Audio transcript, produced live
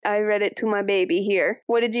I read it to my baby here.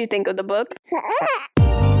 What did you think of the book?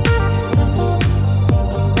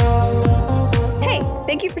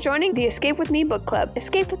 Thank you for joining the Escape With Me book club.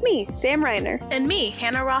 Escape with me, Sam Reiner. And me,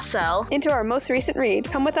 Hannah Rossell. Into our most recent read.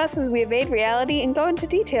 Come with us as we evade reality and go into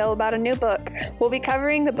detail about a new book. We'll be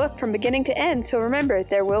covering the book from beginning to end, so remember,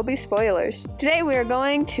 there will be spoilers. Today we are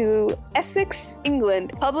going to Essex,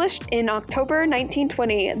 England. Published in October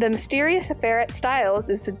 1920, The Mysterious Affair at Styles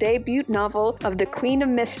is the debut novel of the Queen of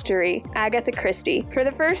Mystery, Agatha Christie. For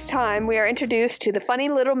the first time, we are introduced to the funny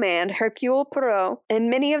little man, Hercule Poirot, and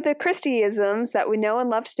many of the Christie-isms that we know and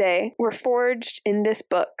love today were forged in this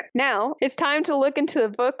book. Now, it's time to look into the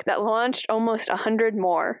book that launched almost 100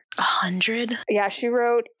 more. 100? Yeah, she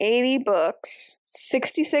wrote 80 books.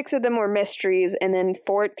 66 of them were mysteries, and then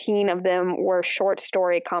 14 of them were short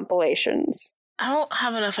story compilations. I don't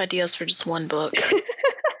have enough ideas for just one book.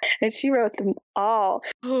 And she wrote them all.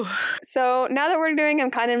 So now that we're doing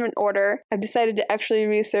them kind of in order, I've decided to actually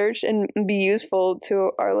research and be useful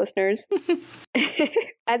to our listeners.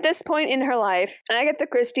 At this point in her life, Agatha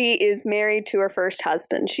Christie is married to her first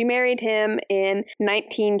husband. She married him in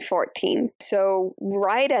 1914, so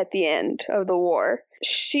right at the end of the war.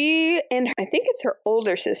 She and I think it's her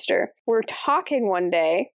older sister were talking one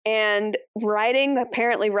day, and writing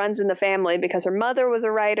apparently runs in the family because her mother was a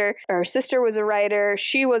writer, her sister was a writer,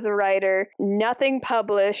 she was a writer, nothing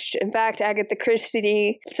published. In fact, Agatha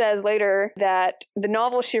Christie says later that the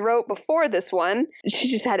novel she wrote before this one, she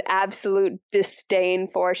just had absolute disdain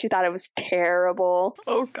for. She thought it was terrible.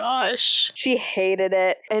 Oh gosh. She hated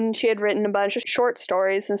it, and she had written a bunch of short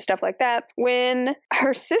stories and stuff like that when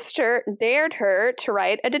her sister dared her to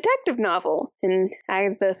write a detective novel. And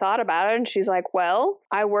Agatha thought about it, and she's like, well,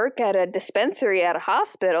 I work at a dispensary at a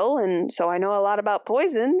hospital, and so I know a lot about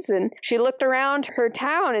poisons. And she looked around her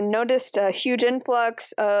town and noticed a huge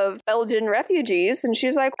influx of Belgian refugees, and she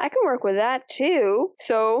was like, I can work with that too.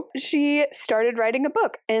 So she started writing a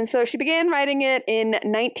book. And so she began writing it in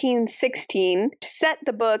 1916, set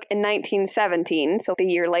the book in 1917, so the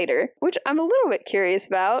year later, which I'm a little bit curious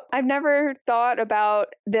about. I've never thought about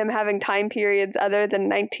them having time periods other than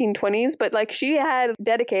 1920s, but like she had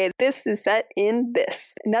dedicated, this is set in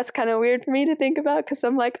this. And that's kind of weird for me to think about because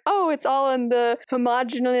I'm like, oh, it's all in the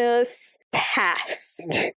homogeneous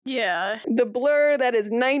past. Yeah. The blur that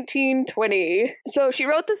is 1920. So she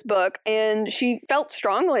wrote this book and she felt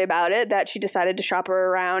strongly about it that she decided to shop her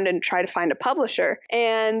around and try to find a publisher.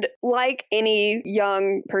 And like any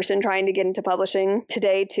young person trying to get into publishing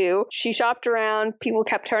today too, she shopped around, people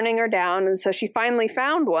kept turning her down, and so she finally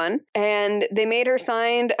found one, and they made her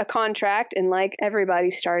sign a contract. And like everybody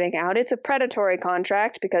starting out, it's a predatory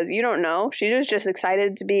contract because you don't know. She was just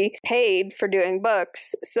excited to be paid for doing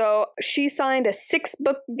books. So she signed a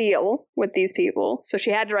 6-book deal with these people. So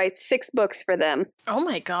she had to write 6 books for them. Oh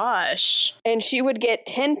my gosh. And she would get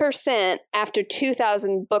 10% after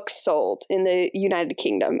 2,000 books sold in the United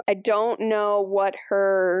Kingdom. I don't know what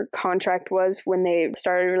her contract was when they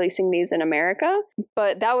started releasing these in America,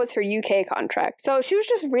 but that was her UK contract. So she was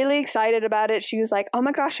just really excited about it. She was like, oh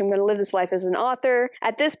my gosh, I'm going to live this life as an author.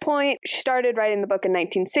 At this point, she started writing the book in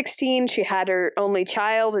 1916. She had her only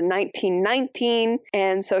child in 1919,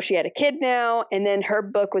 and so she had a kid now, and then her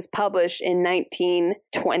book was published in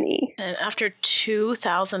 1920. And after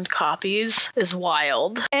 2,000 copies is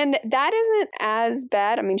wild. And that isn't as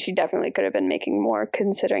bad. I mean, she definitely could have been making more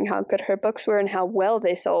considering how good her books were and how well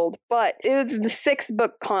they sold, but it was the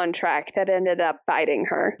 6-book contract that ended up biting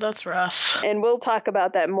her. That's rough. And we'll talk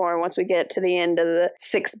about that more once we get to the end of the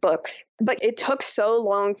 6 books. But it took so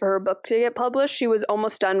long for her book to get published. She was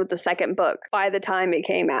almost done with the 2nd book by the time it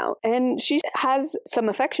came out. And she has some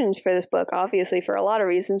affections for this book, obviously, for a lot of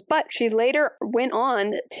reasons. But she later went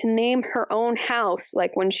on to name her own house.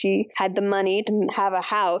 Like when she had the money to have a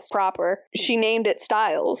house proper, she named it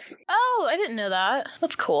Styles. Oh, I didn't know that.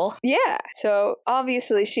 That's cool. Yeah. So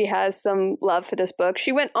obviously she has some love for this book.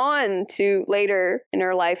 She went on to later in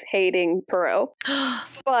her life hating Poirot.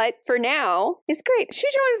 But for now, it's great. She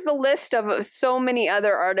joins the list of so many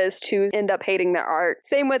other artists who end up hating their art.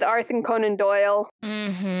 Same with Arthur Conan Doyle.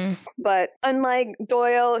 Mm-hmm. But unlike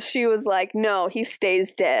Doyle, she was like, no, he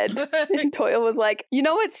stays dead. And Doyle was like, you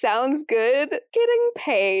know what sounds good? Getting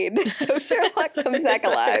paid. So Sherlock comes back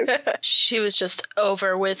alive. She was just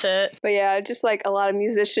over with it. But yeah, just like a lot of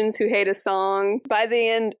musicians who hate a song. By the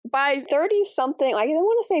end, by 30-something, I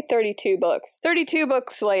want to say 32 books. 32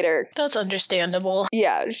 books later. That's understandable.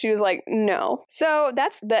 Yeah, she was like, no. So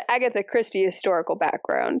that's the Agatha Christie historical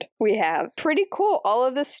background we have. Pretty cool. All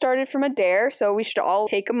of this started from a dare, so we should all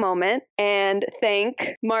take a moment and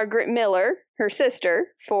thank Margaret Miller her sister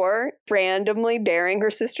for randomly daring her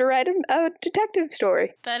sister write a detective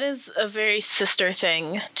story. That is a very sister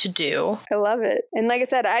thing to do. I love it. And like I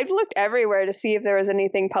said, I've looked everywhere to see if there was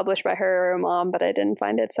anything published by her or her mom, but I didn't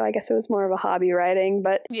find it. So I guess it was more of a hobby writing,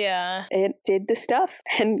 but yeah, it did the stuff.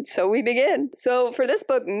 And so we begin. So for this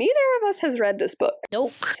book, neither of us has read this book.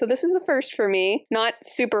 Nope. So this is a first for me. Not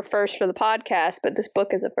super first for the podcast, but this book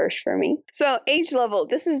is a first for me. So age level,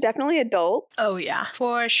 this is definitely adult. Oh yeah,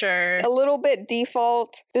 for sure. A little bit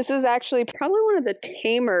default. This is actually probably one of the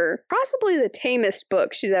tamer, possibly the tamest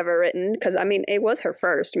book she's ever written, because I mean, it was her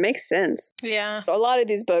first. It makes sense. Yeah. A lot of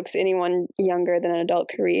these books, anyone younger than an adult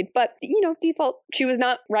could read, but default. She was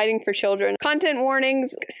not writing for children. Content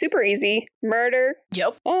warnings, super easy. Murder.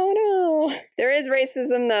 Yep. Oh no. There is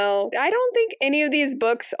racism though. I don't think any of these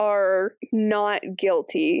books are not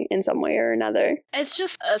guilty in some way or another. It's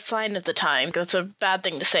just a sign of the time. That's a bad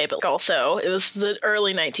thing to say, but also it was the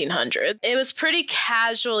early 1900s. It was pretty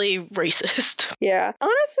casually racist. Yeah.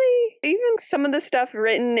 Honestly, even some of the stuff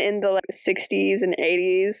written in the 60s and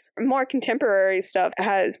 80s, more contemporary stuff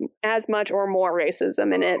has as much or more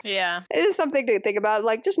racism in it. Yeah. It is something to think about.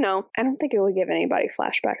 Like, just know, I don't think it will give anybody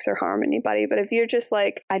flashbacks or harm anybody, but if you're just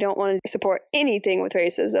like, I don't want to support anything with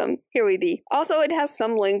racism, here we be. Also, it has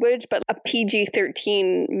some language, but a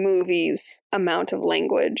PG-13 movie's amount of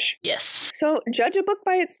language. Yes. So, judge a book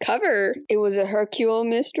by its cover. It was a Hercule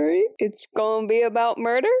mystery. It's gonna be about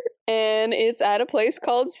murder. And it's at a place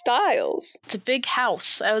called Styles. It's a big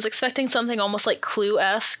house. I was expecting something almost like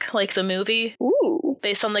Clue-esque, like the movie. Ooh.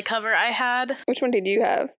 Based on the cover I had. Which one did you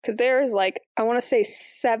have? Because there's I want to say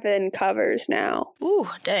 7 covers now. Ooh,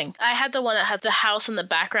 dang. I had the one that has the house in the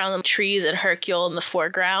background and trees and Hercule in the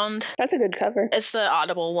foreground. That's a good cover. It's the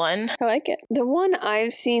Audible one. I like it. The one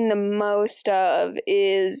I've seen the most of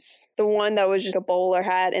is the one that was just a bowler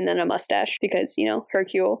hat and then a mustache because,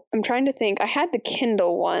 Hercule. I'm trying to think. I had the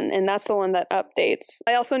Kindle one and that's the one that updates.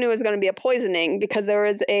 I also knew it was going to be a poisoning because there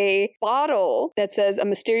was a bottle that says a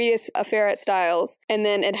mysterious affair at Styles, and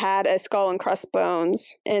then it had a skull and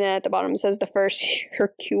crossbones, and at the bottom it says the first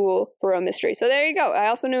Hercule Poirot mystery. So there you go. I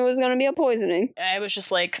also knew it was going to be a poisoning. I was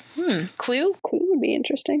just like, Clue? Clue would be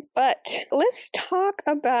interesting. But let's talk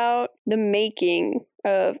about the making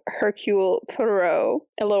of Hercule Poirot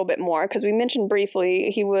a little bit more, because we mentioned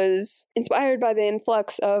briefly he was inspired by the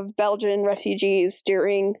influx of Belgian refugees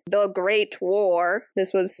during the Great War.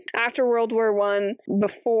 This was after World War I,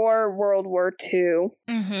 before World War II.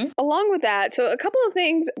 Mm-hmm. Along with that, so a couple of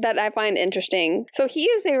things that I find interesting. So he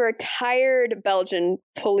is a retired Belgian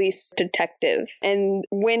police detective, and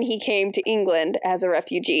when he came to England as a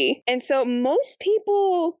refugee. And so most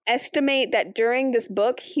people estimate that during this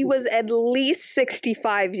book, he was at least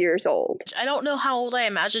 65 years old. I don't know how old I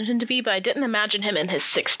imagined him to be, but I didn't imagine him in his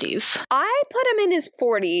 60s. I put him in his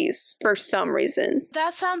 40s for some reason.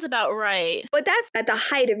 That sounds about right. But that's at the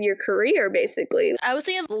height of your career, basically. I was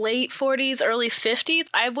thinking late 40s, early 50s.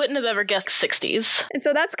 I wouldn't have ever guessed 60s. And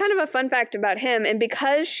so that's kind of a fun fact about him. And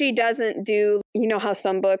because she doesn't do, how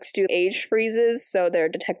some books do age freezes, so their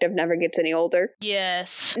detective never gets any older.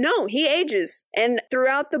 Yes. No, he ages. And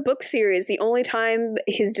throughout the book series, the only time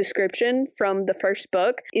his description from the first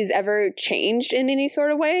book is ever changed in any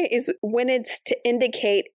sort of way is when it's to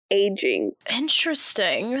indicate aging.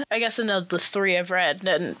 Interesting. I guess none of the 3 I've read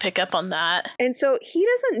didn't pick up on that. And so he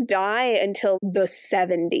doesn't die until the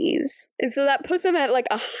 70s. And so that puts him at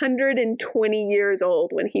 120 years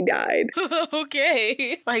old when he died.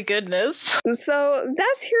 Okay. My goodness. So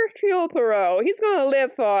that's Hercule Poirot. He's going to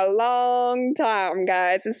live for a long time,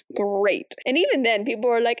 guys. It's great. And even then, people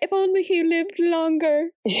are like, if only he lived longer.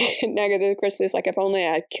 And Agatha Christie's like, if only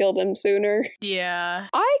I killed him sooner. Yeah.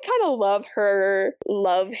 I kind of love her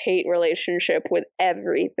love-hate relationship with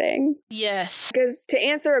everything. Yes. Because to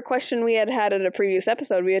answer a question we had in a previous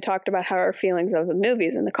episode, we had talked about how our feelings of the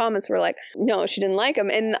movies, and the comments were like, no, she didn't like them.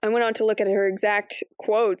 And I went on to look at her exact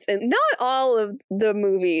quotes, and not all of the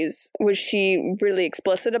movies was she really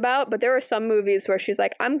explicit about, but there were some movies where she's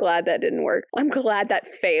like, I'm glad that didn't work. I'm glad that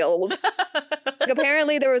failed.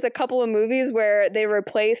 Apparently there was a couple of movies where they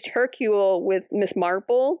replaced Hercule with Miss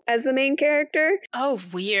Marple as the main character. Oh,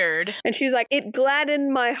 weird. And she's like, it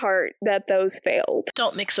gladdened my heart that those failed.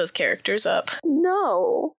 Don't mix those characters up.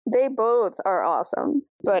 No, they both are awesome.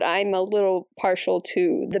 but I'm a little partial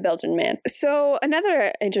to the Belgian man. So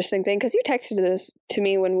another interesting thing, because you texted this to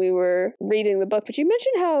me when we were reading the book, but you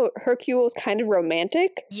mentioned how Hercule's kind of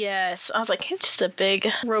romantic. Yes, I was like, he's just a big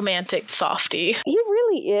romantic softie. He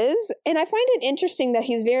really is, and I find it interesting that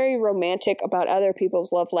he's very romantic about other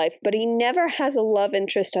people's love life, but he never has a love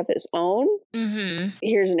interest of his own. Mm-hmm.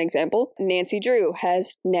 Here's an example. Nancy Drew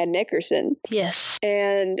has Ned Nickerson. Yes.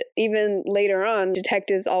 And even later on,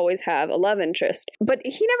 detectives always have a love interest. But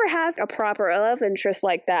he never has a proper love interest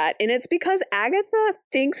like that. And it's because Agatha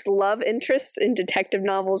thinks love interests in detective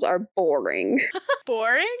novels are boring.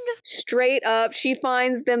 Boring? Straight up, she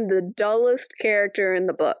finds them the dullest character in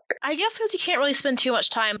the book. I guess because you can't really spend too much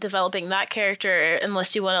time developing that character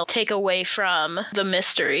unless you want to take away from the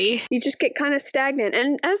mystery. You just get kind of stagnant.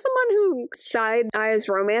 And as someone who side-eyes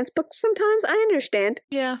romance books sometimes, I understand.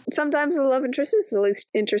 Yeah. Sometimes the love interest is the least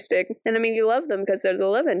interesting. And I mean, you love them because they're the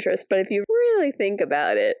love interest, but if you really think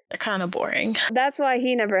about it, They're kind of boring. that's why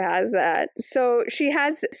he never has that. So she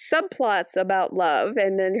has subplots about love,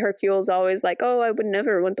 and then Hercule's always like, oh, I would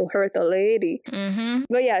never want to hurt the lady. Mm-hmm.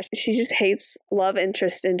 But yeah, she just hates love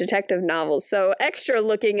interest in detective novels. So extra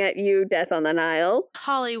looking at you, Death on the Nile.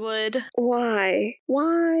 Hollywood. Why?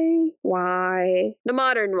 The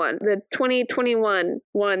modern one, the 2021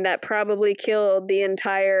 one that probably killed the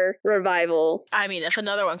entire revival. I mean, if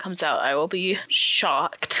another one comes out, I will be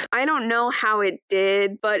shocked. I don't know how it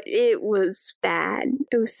did, but it was bad.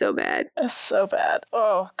 It was so bad. It's so bad.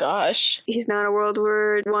 Oh, gosh. He's not a World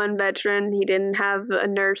War I veteran. He didn't have a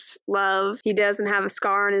nurse love. He doesn't have a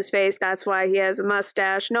scar on his face. That's why he has a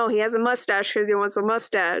mustache. No, he has a mustache because he wants a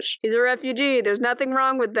mustache. He's a refugee. There's nothing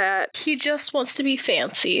wrong with that. He just wants to be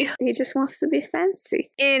fancy. He just wants to be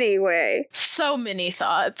fancy. Anyway. So many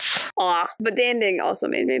thoughts. But the ending also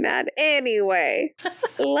made me mad. Anyway,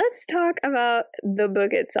 let's talk about the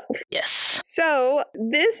book itself. Yes. So,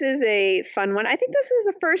 this is a fun one. I think this is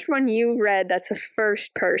the first one you read that's a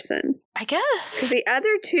first person. I guess. Because the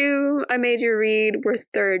other two I made you read were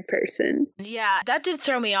third person. Yeah, that did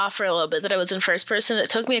throw me off for a little bit that I was in first person. It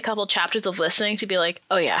took me a couple chapters of listening to be like,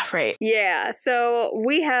 oh yeah, right. Yeah, so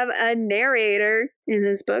we have a narrator in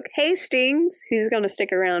this book, Hastings, who's going to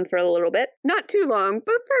stick around for a little bit. Not too long,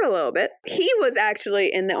 but for a little bit. He was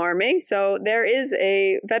actually in the army, so there is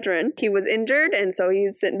a veteran. He was injured, and so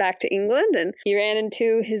he's sent back to England, and he ran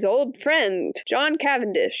into his old friend, John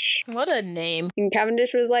Cavendish. What a name. And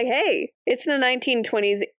Cavendish was like, hey, it's the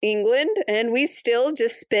 1920s England, and we still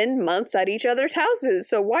just spend months at each other's houses,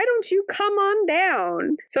 so why don't you come on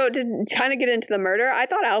down? So to kind of get into the murder, I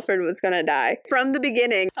thought Alfred was going to die from the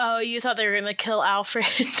beginning. Oh, you thought they were going to kill Alfred?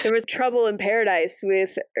 There was trouble in paradise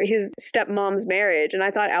with his stepmom's marriage, and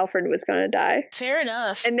I thought Alfred was going to die. Fair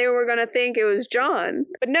enough. And they were going to think it was John.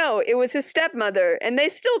 But no, it was his stepmother, and they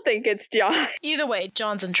still think it's John. Either way,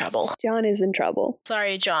 John's in trouble. John is in trouble.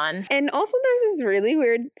 Sorry, John. And also there's this really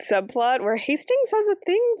weird subplot where Hastings has a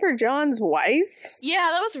thing for John's wife. Yeah,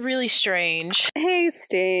 that was really strange.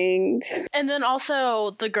 Hastings. And then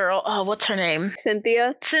also the girl, oh, what's her name?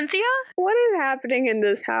 Cynthia. Cynthia? What is happening in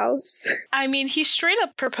this house? I mean, he straight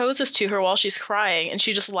up proposes to her while she's crying, and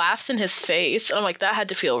she just laughs in his face. And I'm like, that had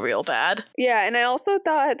to feel real bad. Yeah, and I also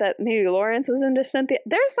thought that maybe Lawrence was into Cynthia.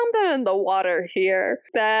 There's something in the water here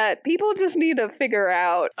that people just need to figure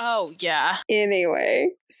out. Oh, yeah. Anyway,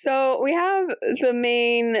 so we have the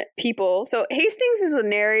main people. So Hastings is the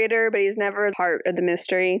narrator, but he's never part of the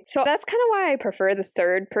mystery. So that's kind of why I prefer the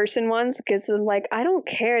third person ones, because like, I don't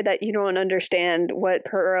care that you don't understand what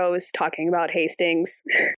Poirot is talking about, Hastings.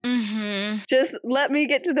 Mm-hmm. Just let me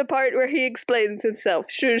get to the part where he explains himself.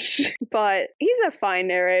 Shush. But he's a fine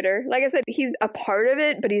narrator. Like I said, he's a part of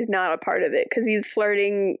it, but he's not a part of it because he's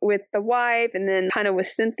flirting with the wife and then kind of with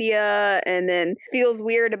Cynthia and then feels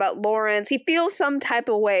weird about Lawrence. He feels some type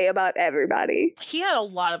of way about everybody. He had a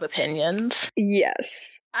lot of opinions.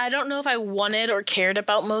 Yes. I don't know if I wanted or cared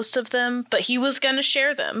about most of them, but he was going to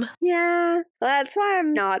share them. Yeah. That's why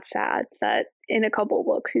I'm not sad that in a couple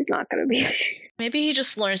books he's not going to be there. Maybe he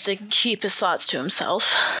just learns to keep his thoughts to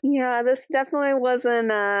himself. Yeah, this definitely wasn't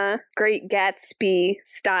a Great Gatsby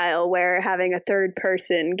style where having a third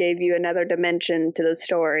person gave you another dimension to the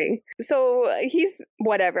story. So he's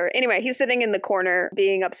whatever. Anyway, he's sitting in the corner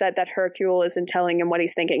being upset that Hercule isn't telling him what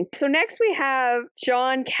he's thinking. So next we have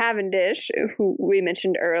John Cavendish, who we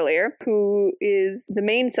mentioned earlier, who is the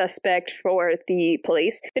main suspect for the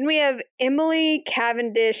police. Then we have Emily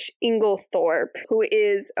Cavendish Inglethorpe, who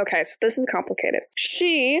is, okay, so this is complicated. complicated.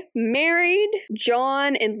 She married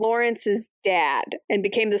John and Lawrence's dad and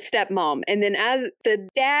became the stepmom. And then as the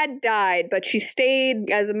dad died, but she stayed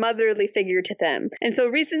as a motherly figure to them. And so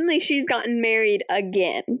recently she's gotten married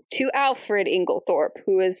again to Alfred Inglethorpe,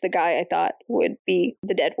 who is the guy I thought would be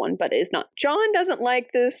the dead one, but is not. John doesn't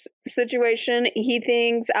like this situation. He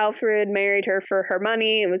thinks Alfred married her for her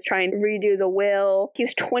money and was trying to redo the will.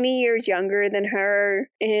 He's 20 years younger than her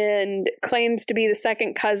and claims to be the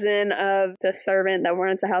second cousin of the servant that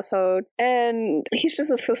runs the household. And he's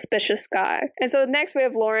just a suspicious guy. And so next we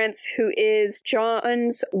have Lawrence, who is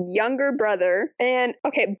John's younger brother. And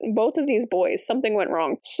okay, both of these boys, something went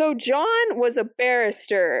wrong. So John was a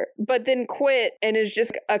barrister, but then quit and is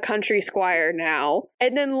just a country squire now.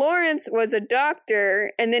 And then Lawrence was a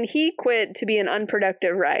doctor, and then he quit to be an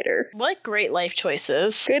unproductive writer. What great life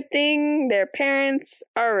choices. Good thing their parents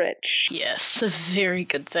are rich. Yes, a very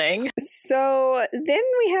good thing. So then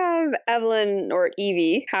we have Evelyn, or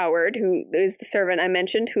Evie Howard, who is the servant I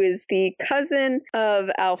mentioned, who is the cousin of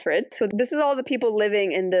Alfred. So this is all the people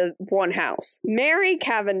living in the one house. Mary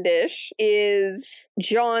Cavendish is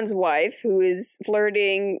John's wife, who is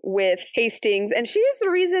flirting with Hastings, and she is the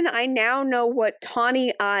reason I now know what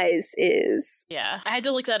tawny eyes is. Yeah, I had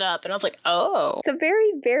to look that up, and I was like, oh. It's a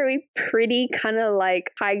very, very pretty kind of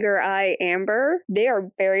like tiger eye amber. They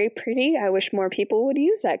are very pretty. I wish more people would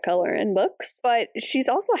use that color in books. But she's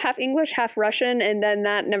also half English, half Russian, and then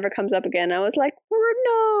that never comes up again. I was like,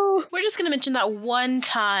 no. We're just going to mention that one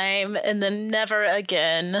time and then never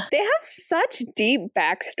again. They have such deep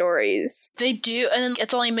backstories. They do, and then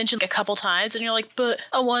it's only mentioned a couple times, and you're like, but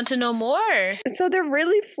I want to know more. So they're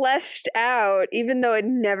really fleshed out, even though it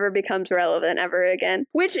never becomes relevant ever again.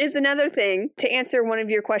 Which is another thing, to answer one of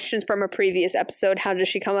your questions from a previous episode, how does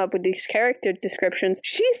she come up with these character descriptions?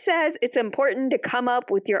 She says it's important to come up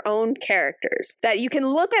with your own characters. That you can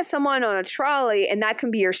look at someone on a trolley, and that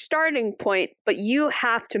can be your starting point, but you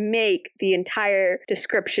have to make the entire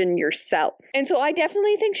description yourself. And so I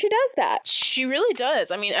definitely think she does that. She really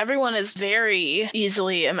does. I mean, everyone is very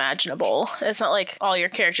easily imaginable. It's not like all your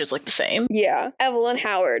characters look the same. Yeah. Evelyn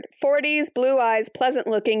Howard, 40s, blue eyes, pleasant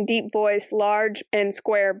looking, deep voice, large and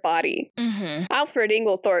square body. Mm-hmm. Alfred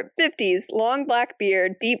Inglethorpe, 50s, long black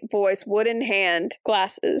beard, deep voice, wooden hand,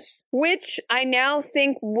 glasses. Which I now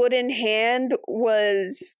think wooden hand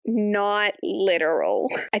was not literal.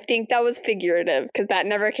 I think that was figurative because that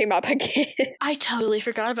never came up again. I totally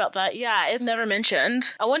forgot about that. Yeah, it never mentioned.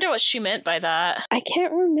 I wonder what she meant by that. I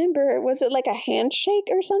can't remember. Was it like a handshake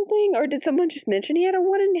or something? Or did someone just mention he had a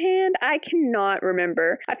wooden hand? I cannot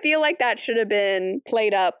remember. I feel like that should have been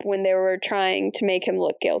played up when they were trying to make him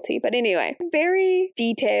look guilty. But anyway, very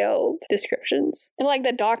detailed descriptions. And like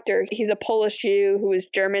the doctor, he's a Polish Jew who is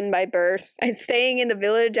German by birth and staying in the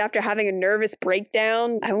village after having a nervous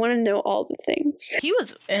breakdown. I want to know all the things. He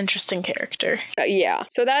was an interesting character. Yeah.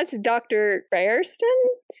 So that's Dr. Bearston?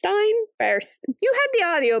 You had the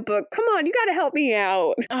audiobook. Come on, you gotta help me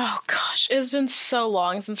out. Oh gosh, it's been so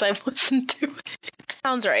long since I've listened to it.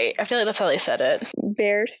 Sounds right. I feel like that's how they said it.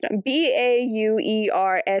 Bearston. Beaurstein.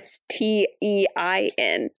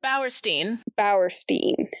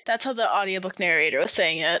 Bowerstein. That's how the audiobook narrator was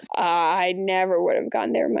saying it. I never would have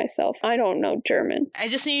gone there myself. I don't know German. I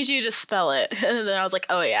just need you to spell it. And then I was like,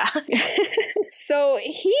 oh yeah. So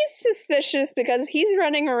he's suspicious because he's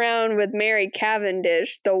running around with Mary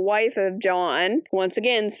Cavendish, the wife of John. Once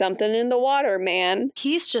again, something in the water, man.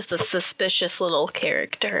 He's just a suspicious little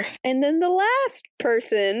character. And then the last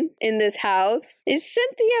person in this house is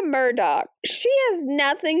Cynthia Murdoch. She has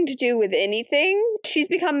nothing to do with anything. She's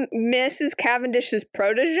become Mrs. Cavendish's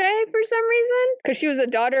protege for some reason because she was a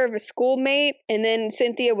daughter of a schoolmate, and then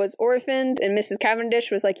Cynthia was orphaned, and Mrs. Cavendish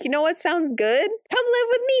was like, you know what sounds good? Come live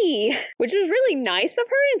with me, which was really nice of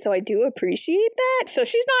her, and so I do appreciate that. So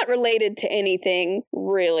she's not related to anything,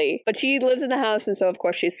 really, but she lives in the house, and so of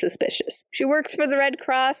course she's suspicious. She works for the Red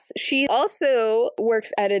Cross. She also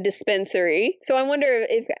works at a dispensary, so I wonder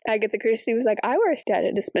if Agatha Christie was like, I worked at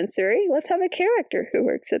a dispensary. Let's have a character who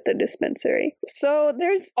works at the dispensary. So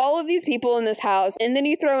there's all of these people in this house, and then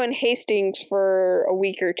you throw in Hastings for a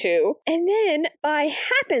week or two. And then, by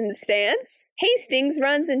happenstance, Hastings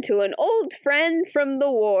runs into an old friend from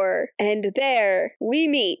the war. And there we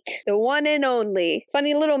meet the one and only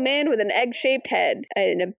funny little man with an egg-shaped head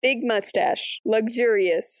and a big mustache.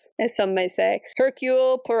 Luxurious, as some may say.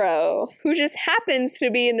 Hercule Poirot, who just happens to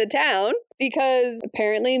be in the town because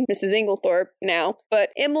apparently Mrs. Inglethorpe now, but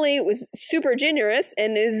Emily was super generous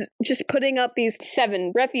and is just putting up these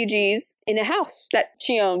 7 refugees in a house that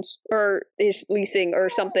she owns or is leasing or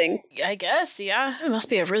something. I guess, yeah. It must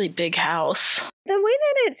be a really big house. The way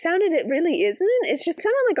that it sounded, it really isn't. It's just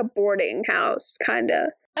sounded like a boarding house, kind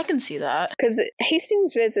of. I can see that. Because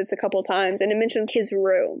Hastings visits a couple times and it mentions his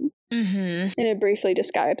room. Mm-hmm. And it briefly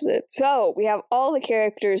describes it. So, we have all the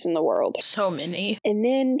characters in the world. So many. And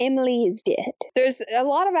then Emily is dead. There's a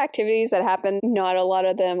lot of activities that happen. Not a lot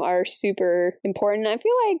of them are super important. I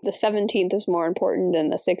feel like the 17th is more important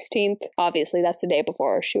than the 16th. Obviously, that's the day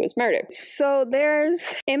before she was murdered. So,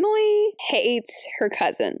 there's Emily hates her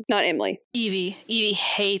cousin. Not Emily. Evie. Evie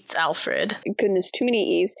hates Alfred. Goodness, too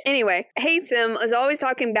many E's. Anyway, hates him, is always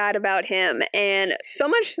talking bad about him. And so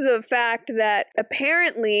much to the fact that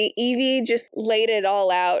apparently Evie just laid it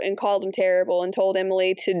all out and called him terrible and told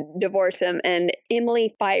Emily to divorce him, and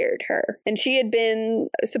Emily fired her. And she had been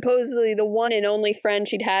supposedly the one and only friend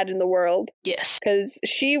she'd had in the world. Yes. Because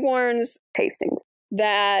she warns Hastings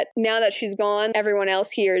that now that she's gone, everyone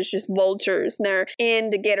else here is just vultures and they're in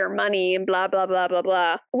to get her money and blah, blah, blah, blah,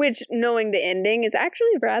 blah. Which, knowing the ending, is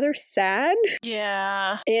actually rather sad.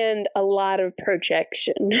 Yeah. And a lot of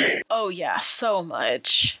projection. Oh, yeah, so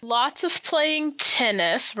much. Lots of playing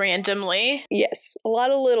tennis randomly. Yes, a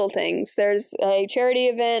lot of little things. There's a charity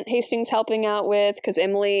event Hastings helping out with because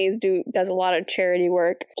Emily does a lot of charity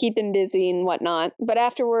work, keep them busy and whatnot. But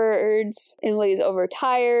afterwards, Emily's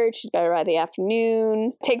overtired. She's better by the afternoon.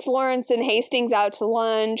 Takes Lawrence and Hastings out to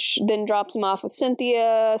lunch, then drops him off with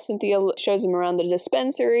Cynthia. Cynthia shows him around the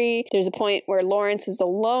dispensary. There's a point where Lawrence is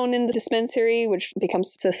alone in the dispensary, which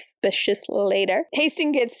becomes suspicious later.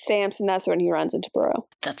 Hastings gets stamps, and that's when he runs into Poirot.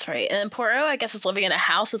 That's right. And Poirot, I guess, is living in a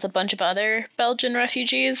house with a bunch of other Belgian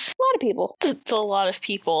refugees. A lot of people. It's a lot of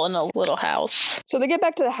people in a little house. So they get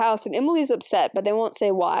back to the house, and Emily's upset, but they won't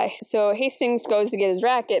say why. So Hastings goes to get his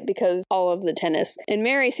racket because all of the tennis. And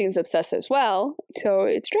Mary seems obsessed as well. So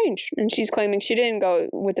it's strange. And she's claiming she didn't go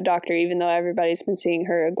with the doctor, even though everybody's been seeing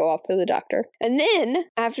her go off to the doctor. And then,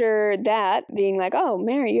 after that, being like, oh,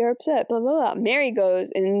 Mary, you're upset, blah, blah, blah. Mary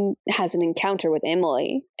goes and has an encounter with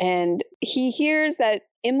Emily. And he hears that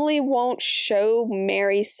Emily won't show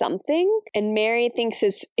Mary something, and Mary thinks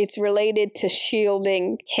it's related to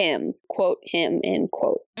shielding him. Quote, him, end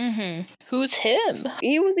quote. Mm-hmm. Who's him?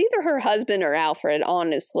 He was either her husband or Alfred,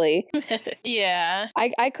 honestly. Yeah.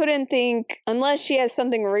 I couldn't think, unless she has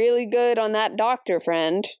something really good on that doctor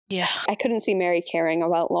friend. Yeah. I couldn't see Mary caring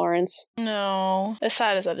about Lawrence. No. As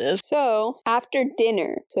sad as that is. So, after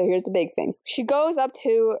dinner, so here's the big thing. She goes up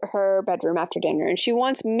to her bedroom after dinner, and she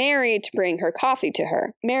wants Mary to bring her coffee to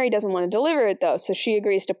her. Mary doesn't want to deliver it, though, so she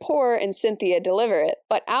agrees to pour and Cynthia deliver it.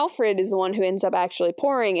 But Alfred is the one who ends up actually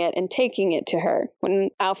pouring it and taking it to her. When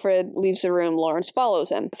Alfred leaves the room, Lawrence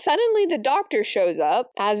follows him. Suddenly, the doctor shows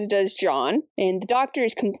up, as does John, and the doctor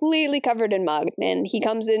is completely covered in mud, and he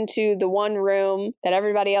comes into the one room that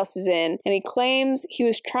everybody else is in, and he claims he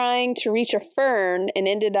was trying to reach a fern and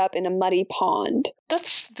ended up in a muddy pond.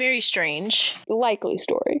 That's very strange. Likely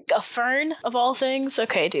story. A fern, of all things?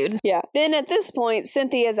 Okay, dude. Yeah. Then at this point,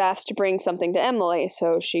 Cynthia is asked to bring something to Emily,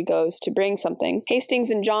 so she goes to bring something. Hastings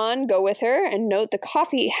and John go with her and note the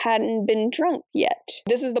coffee hadn't been drunk yet.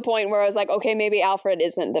 This is the point where I was like, okay, maybe Alfred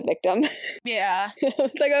isn't the victim. Yeah. I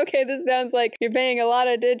was like, okay, this sounds like you're paying a lot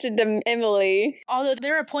of attention to Emily. Although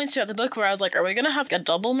there were points throughout the book where I was like, are we gonna have a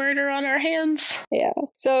double murder on our hands? Yeah.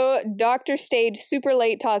 So Doctor stayed super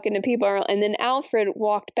late talking to people, and then Alfred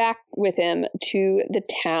walked back with him to the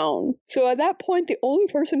town. So at that point, the only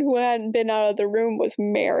person who hadn't been out of the room was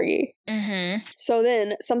Mary. Mm-hmm. So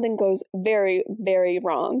then something goes very, very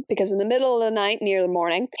wrong, because in the middle of the night, near the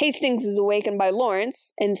morning, Hastings is awakened by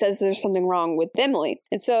Lawrence and says there's something wrong with Emily.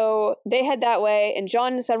 And so they head that way, and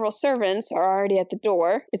John and several servants are already at the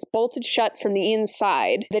door. It's bolted shut from the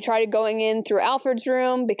inside. They try going in through Alfred's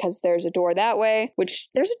room because there's a door that way, which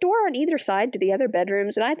there's a door on either side to the other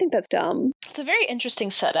bedrooms, and I think that's dumb. It's a very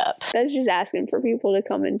interesting setup. That's just asking for people to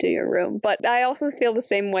come into your room. But I also feel the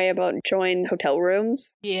same way about joined hotel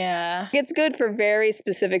rooms. Yeah. It's good for very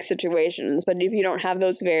specific situations, but if you don't have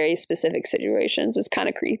those very specific situations, it's kind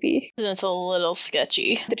of creepy. It's a little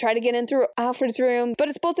sketchy. They try to get in through Alfred's room, but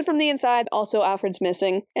it's bolted from the inside. Also, Alfred's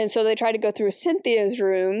missing. And so they try to go through Cynthia's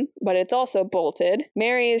room, but it's also bolted.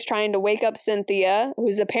 Mary is trying to wake up Cynthia,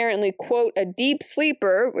 who's apparently, quote, a deep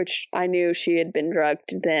sleeper, which I knew she had been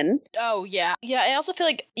drugged then. Oh, yeah. Yeah, I also feel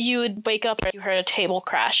like you would wake up and you heard a table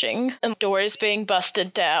crashing and doors being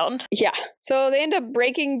busted down. Yeah. So they end up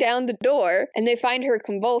breaking down the door, and they find her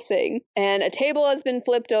convulsing, and a table has been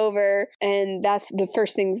flipped over, and that's the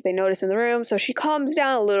first things they notice in the room. So she calms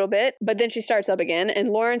down a little bit, but then she starts up again, and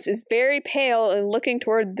Lawrence is very pale and looking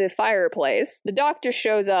toward the fireplace. The doctor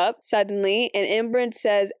shows up suddenly, and Embridge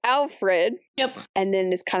says, Alfred. Yep. And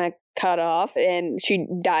then is kind of cut off and she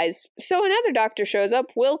dies. So another doctor shows up,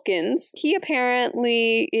 Wilkins. He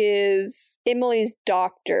apparently is Emily's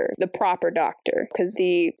doctor, the proper doctor, because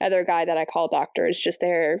the other guy that I call doctor is just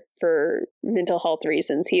there for mental health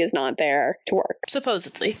reasons. He is not there to work.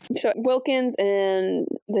 Supposedly. So Wilkins and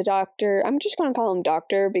the doctor, I'm just going to call him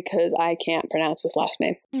doctor because I can't pronounce his last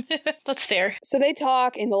name. That's fair. So they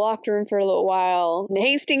talk in the locked room for a little while, and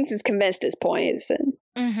Hastings is convinced it's poison.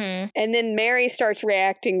 Mm-hmm. And then Mary starts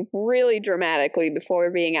reacting really dramatically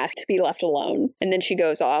before being asked to be left alone. And then she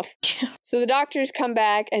goes off. So the doctors come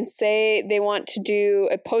back and say they want to do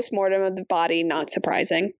a postmortem of the body, not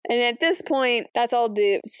surprising. And at this point, that's all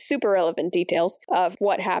the super relevant details of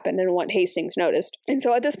what happened and what Hastings noticed. And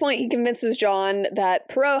so at this point, he convinces John that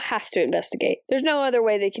Poirot has to investigate. There's no other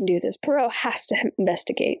way they can do this. Poirot has to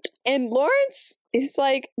investigate. And Lawrence is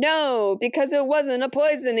like, no, because it wasn't a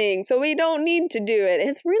poisoning, so we don't need to do it.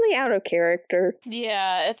 It's really out of character.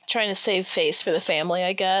 Yeah, it's trying to save face for the family,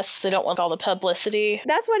 I guess. They don't want all the publicity.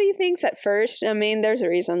 That's what he thinks at first. I mean, there's a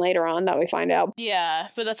reason later on that we find out. Yeah,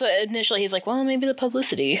 but that's what initially he's like, well, maybe the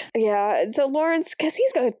publicity. Yeah, so Lawrence, because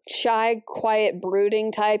he's a shy, quiet,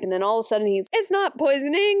 brooding type, and then all of a sudden it's not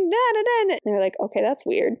poisoning, da-da-da. And they're like, okay, that's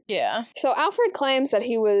weird. Yeah. So Alfred claims that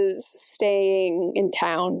he was staying in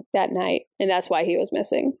town that night, and that's why he was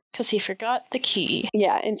missing. Because he forgot the key.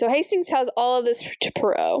 Yeah, and so Hastings tells all of this to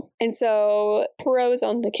Poirot. And so Poirot is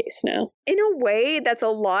on the case now. In a way, that's a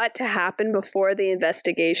lot to happen before the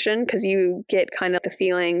investigation, because you get kind of the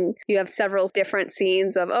feeling you have several different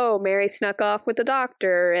scenes of, oh, Mary snuck off with the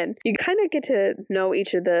doctor, and you kind of get to know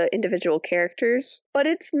each of the individual characters. But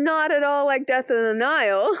it's not at all like Death in the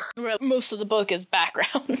Nile. Where most of the book is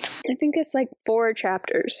background. I think it's like 4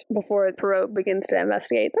 chapters before Poirot begins to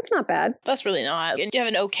investigate. That's not bad. That's really not. And you have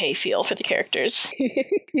an okay feel for the characters.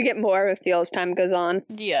 You get more of a feel as time goes on.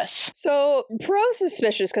 Yes. So Poirot's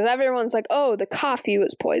suspicious because everyone's like, oh, the coffee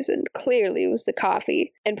was poisoned. Clearly it was the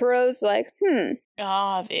coffee. And Poirot's like,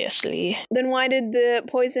 Obviously. Then why did the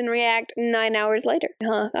poison react 9 hours later?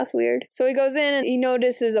 That's weird. So he goes in and he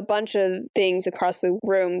notices a bunch of things across the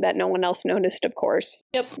room that no one else noticed, of course.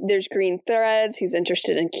 Yep. There's green threads. He's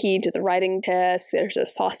interested in key to the writing test. There's a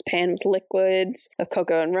saucepan with liquids of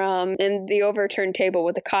cocoa and rum. And the overturned table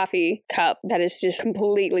with a coffee cup that is just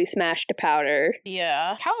completely smashed to powder.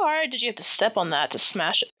 Yeah. How hard did you have to step on that to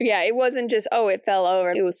smash it? Yeah, it wasn't just, oh, it fell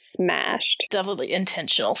over. It was smashed. Definitely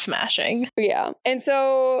intentional smashing. Yeah. And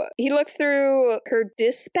so he looks through her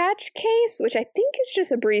dispatch case, which I think is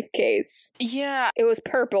just a briefcase. Yeah. It was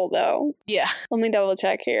purple, though. Yeah. Let me double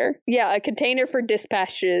check here. Yeah, a container for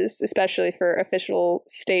dispatches, especially for official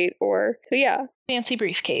state or... So yeah. Fancy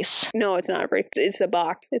briefcase. No, it's not a briefcase. It's a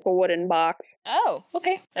box. It's a wooden box. Oh,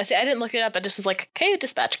 okay. I see. I didn't look it up. I just was like, okay,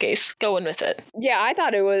 dispatch case. Going with it. Yeah, I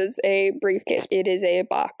thought it was a briefcase. It is a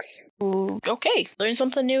box. Ooh, okay. Learn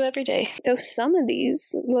something new every day. Though some of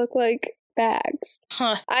these look like bags.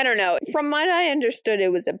 Huh. I don't know. From what I understood,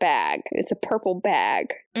 it was a bag. It's a purple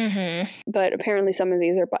bag. Mm-hmm. But apparently some of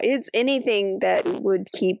these are... It's anything that would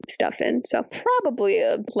keep stuff in. So probably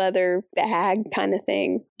a leather bag kind of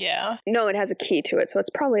thing. Yeah. No, it has a key to it, so it's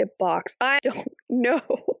probably a box. I don't know.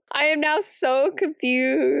 I am now so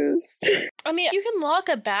confused. I mean, you can lock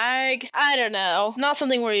a bag. I don't know. Not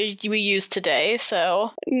something we use today,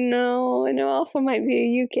 so... No, and it also might be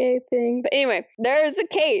a UK thing. But anyway, there's a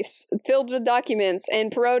case filled with documents, and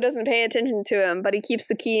Poirot doesn't pay attention to him, but he keeps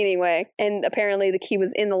the key anyway. And apparently the key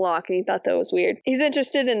was in the lock, and he thought that was weird. He's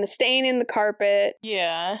interested in the stain in the carpet.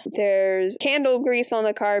 Yeah. There's candle grease on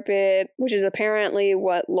the carpet, which is apparently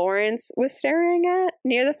what Lawrence was staring at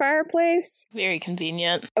near the fireplace. Very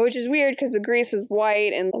convenient. Which is weird because the grease is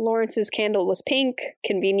white and Lawrence's candle was pink.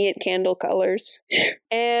 Convenient candle colors.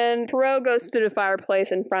 And Poirot goes to the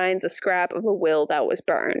fireplace and finds a scrap of a will that was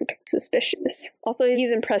burned. Suspicious. Also,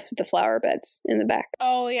 he's impressed with the flower beds in the back.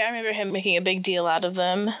 Oh, yeah, I remember him making a big deal out of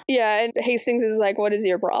them. Yeah, and Hastings is like, what is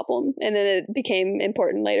your problem? And then it became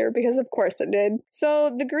important later because of course it did.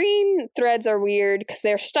 So the green threads are weird because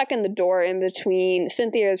they're stuck in the door in between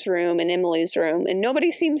Cynthia's room and Emily's room, and nobody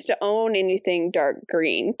seems to own anything dark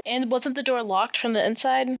green. And wasn't the door locked from the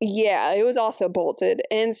inside? Yeah, it was also bolted.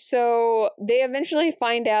 And so they eventually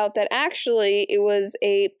find out that actually it was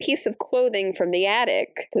a piece of clothing from the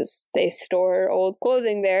attic because they store old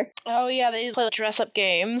clothing there. Oh, yeah, they play dress-up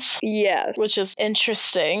games. Yes. Which is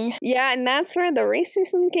interesting. Yeah, and that's where the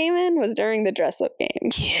racism came in, was during the dress-up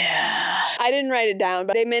game. Yeah. I didn't write it down,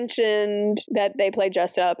 but they mentioned that they play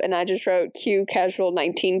dress up, and I just wrote cue casual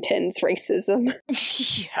 1910s racism.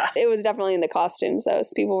 Yeah. It was definitely in the costumes, though.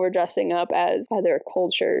 So people were dressing up as other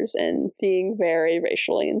cultures and being very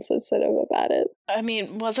racially insensitive about it. I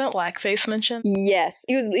mean, wasn't blackface mentioned? Yes.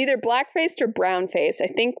 He was either black-faced or brown-faced. I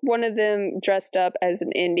think one of them dressed up as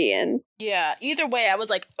an Indian. Yeah, either way, I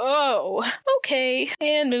was like, oh, okay,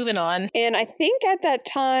 and moving on. And I think at that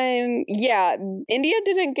time, yeah, India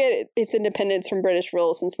didn't get its independence from British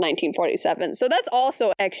rule since 1947, so that's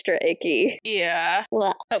also extra icky. Yeah.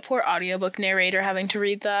 Well, That poor audiobook narrator having to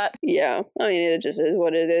read that. yeah, I mean, it just is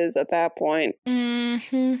what it is at that point.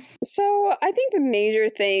 Mm-hmm. So I think the major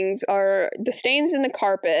things are the stains in the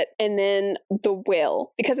carpet and then the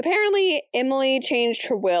will. Because apparently Emily changed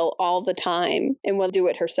her will all the time and will do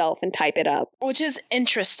it herself and type it up. Which is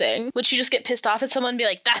interesting. Would she just get pissed off at someone and be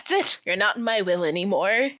like, that's it, you're not in my will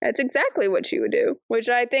anymore? That's exactly what she would do, which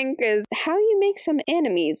I think is how you make some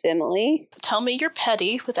enemies, Emily. Tell me you're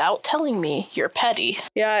petty without telling me you're petty.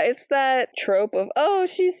 Yeah, it's that trope of, oh,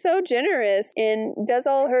 she's so generous and does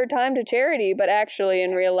all her time to charity, but actually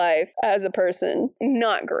in real life, as a person,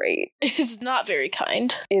 not great. It's not very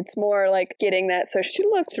kind. It's more like getting that, so she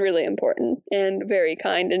looks really important and very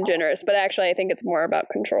kind and generous, but actually I think it's more about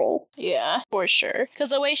control. Yeah, for sure. Because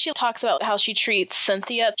the way she talks about how she treats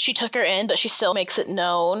Cynthia, she took her in, but she still makes it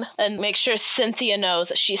known and makes sure Cynthia knows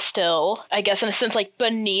that she's still, I guess in a sense, like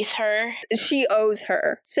beneath her. She owes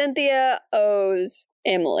her. Cynthia owes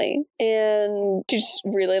Emily, and she just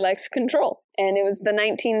really likes control. And it was the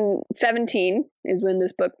 1917 is when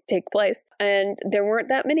this book takes place. And there weren't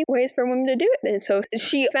that many ways for women to do it. And so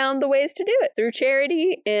she found the ways to do it through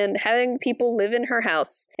charity and having people live in her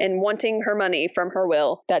house and wanting her money from her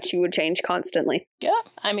will that she would change constantly. Yeah,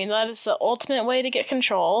 I mean, that is the ultimate way to get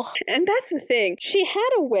control. And that's the thing. She had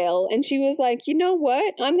a will and she was like, you know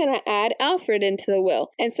what? I'm going to add Alfred into the will.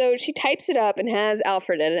 And so she types it up and has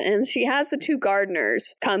Alfred in it. And she has the two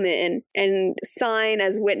gardeners come in and sign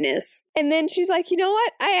as witness. And then she's like, you know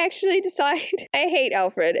what? I actually decide I hate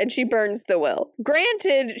Alfred. And she burns the will.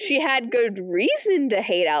 Granted, she had good reason to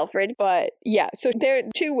hate Alfred. But yeah, so there are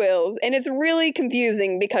two wills. And it's really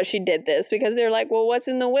confusing because she did this. Because they're like, well, what's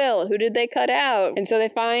in the will? Who did they cut out? And so they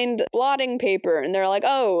find blotting paper and they're like,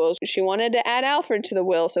 oh, well, she wanted to add Alfred to the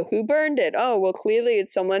will. So who burned it? Oh, well, clearly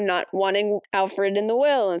it's someone not wanting Alfred in the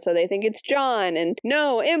will. And so they think it's John. And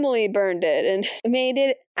no, Emily burned it and made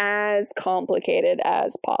it as complicated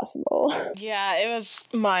as possible. Yeah, it was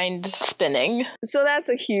mind spinning. So that's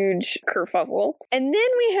a huge kerfuffle. And then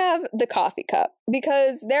we have the coffee cup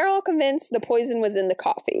because they're all convinced the poison was in the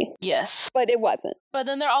coffee. Yes. But it wasn't. But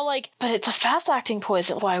then they're all like, but it's a fast-acting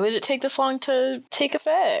poison. Why would it take this long to take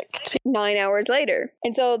effect? 9 hours later.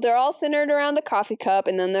 And so they're all centered around the coffee cup,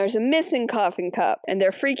 and then there's a missing coffee cup, and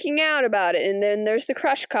they're freaking out about it. And then there's the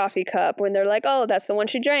crushed coffee cup when they're like, oh, that's the one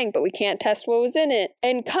she drank, but we can't test what was in it.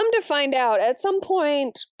 And come to find out, at some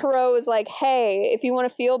point, Poirot is like, hey, if you want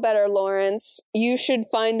to feel better, Lawrence, you should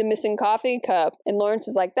find the missing coffee cup. And Lawrence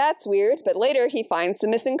is like, that's weird. But later he finds the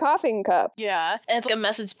missing coffee cup. Yeah. And it's like a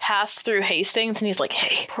message passed through Hastings, and he's like,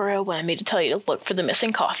 hey, Poirot wanted me to tell you to look for the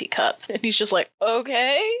missing coffee cup. And he's just like,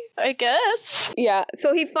 okay, I guess. Yeah,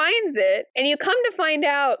 so he finds it, and you come to find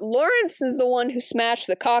out Lawrence is the one who smashed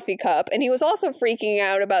the coffee cup, and he was also freaking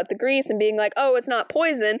out about the grease and being like, oh, it's not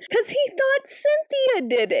poison, because he thought Cynthia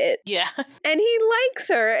did it. Yeah. And he likes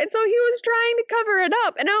her, and so he was trying to cover it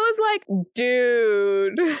up, and I was like,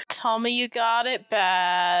 dude. Tell me you got it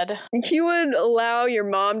bad. You would allow your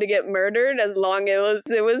mom to get murdered as long as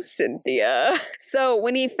it was Cynthia. So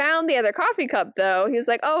when he found the other coffee cup, though, he was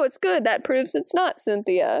like, oh, it's good. That proves it's not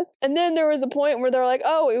Cynthia. And then there was a point where they're like,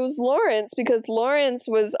 oh, it was Lawrence because Lawrence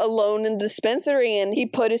was alone in the dispensary and he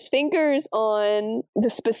put his fingers on the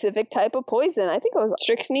specific type of poison. I think it was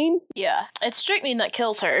strychnine. Yeah. It's strychnine that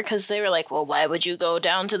kills her because they were like, well, why would you go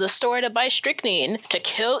down to the store to buy strychnine? To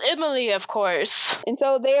kill Emily, of course. And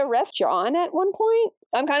so they arrest John at one point.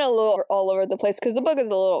 I'm kind of a little all over the place because the book is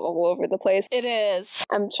a little all over the place. It is.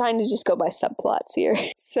 I'm trying to just go by subplots here.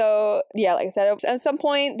 So, yeah, like I said, at some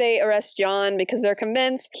point they arrest John because they're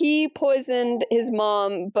convinced he poisoned his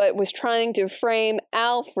mom but was trying to frame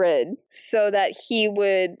Alfred so that he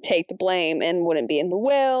would take the blame and wouldn't be in the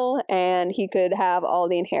will and he could have all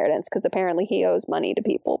the inheritance because apparently he owes money to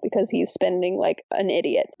people because he's spending like an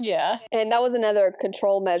idiot. Yeah. And that was another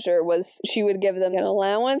control measure was she would give them an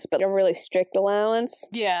allowance, but a really strict allowance.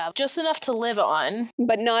 Yeah, just enough to live on.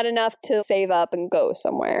 But not enough to save up and go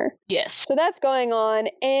somewhere. Yes. So that's going on.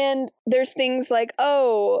 And there's things like,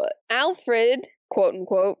 oh, Alfred quote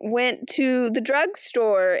unquote, went to the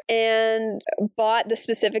drugstore and bought the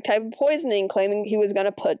specific type of poisoning, claiming he was going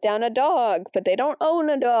to put down a dog, but they don't own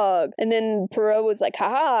a dog. And then Poirot was like,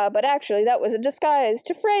 haha, but actually that was a disguise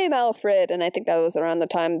to frame Alfred. And I think that was around the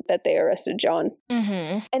time that they arrested John.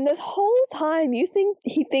 Mm-hmm. And this whole time you think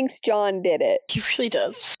he thinks John did it. He really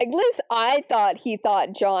does. At least I thought he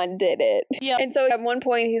thought John did it. Yeah. And so at one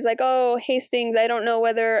point he's like, oh, Hastings, I don't know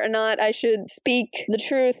whether or not I should speak the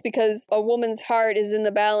truth because a woman's heart is in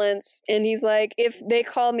the balance. And he's like, if they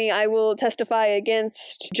call me, I will testify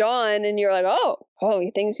against John. And you're like, oh,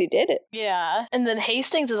 he thinks he did it. Yeah. And then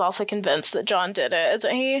Hastings is also convinced that John did it,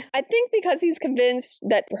 isn't he? I think because he's convinced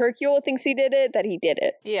that Hercule thinks he did it, that he did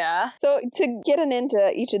it. Yeah. So to get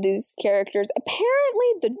into each of these characters,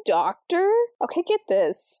 apparently the doctor, okay, get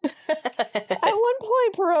this. At one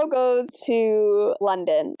point, Poirot goes to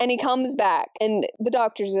London and he comes back and the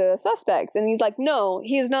doctors are the suspects. And he's like, no,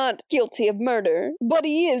 he is not guilty of murder, but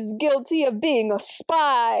he is guilty of being a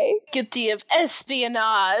spy. Guilty of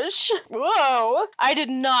espionage. Whoa. I did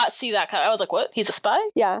not see that kind. I was like, what? He's a spy?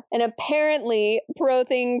 Yeah. And apparently, Poirot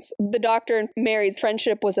thinks the doctor and Mary's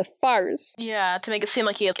friendship was a farce. Yeah, to make it seem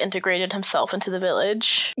like he integrated himself into the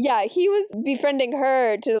village. Yeah, he was befriending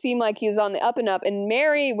her to seem like he was on the up and up, and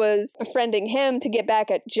Mary was befriending him to get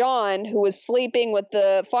back at John, who was sleeping with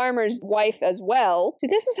the farmer's wife as well. See,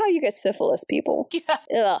 this is how you get syphilis, people. Yeah.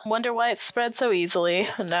 Ugh. Wonder why it spread so easily.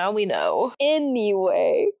 Now we know.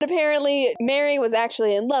 Anyway, apparently Mary was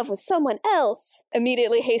actually in love with someone else.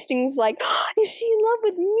 Immediately Hastings like, is she in love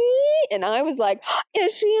with me? And I was like,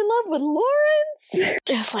 is she in love with Lawrence?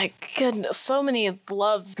 It's like, goodness, so many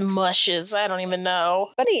love mushes. I don't even know.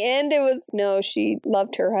 By the end, it was, no, she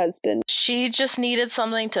loved her husband. She just needed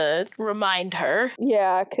something to remind her.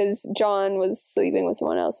 Yeah, because John was sleeping with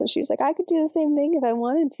someone else, and she was like, I could do the same thing if I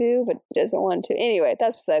wanted to, but doesn't want to. Anyway,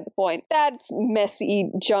 that's beside the point. That's messy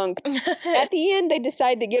junk. At the end, they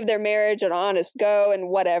decide to give their marriage an honest go, and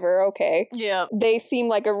whatever, okay. Yeah. They seem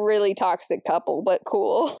like a really toxic couple, but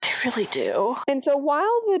cool. They really do. And so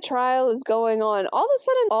while the trial is going on, all of a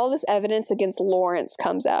sudden, all this evidence against Lawrence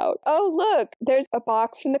comes out. Oh, look, there's a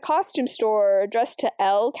box from the costume store addressed to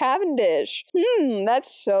L. Cavendish.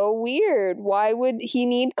 That's so weird. Why would he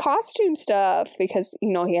need costume stuff? Because,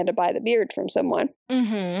 he had to buy the beard from someone.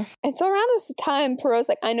 Mm-hmm. And so around this time, Poirot's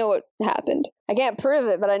like, I know what happened. I can't prove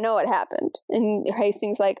it, but I know what happened. And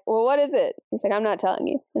Hastings like, well, what is it? He's like, I'm not telling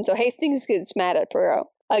you. And so Hastings gets mad at Poirot.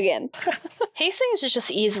 Again. Hastings is just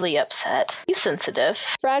easily upset. He's sensitive.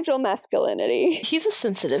 Fragile masculinity. He's a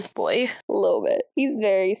sensitive boy. A little bit. He's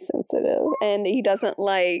very sensitive. And he doesn't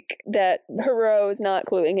like that Poirot is not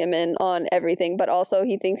cluing him in on everything, but also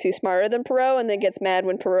he thinks he's smarter than Poirot and then gets mad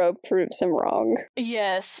when Poirot proves him wrong.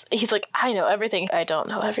 Yes. He's like, I know everything. I don't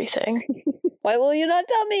know everything. Why will you not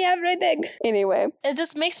tell me everything? Anyway. It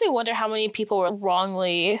just makes me wonder how many people were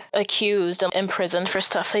wrongly accused and imprisoned for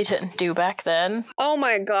stuff they didn't do back then. Oh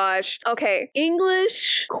my gosh. Okay.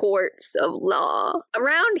 English courts of law.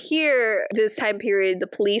 Around here, this time period, the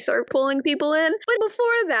police are pulling people in. But before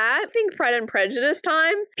that, I think Pride and Prejudice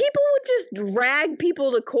time, people would just drag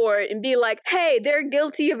people to court and be like, hey, they're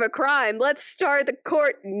guilty of a crime. Let's start the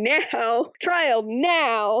court now. Trial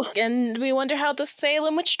now. And we wonder how the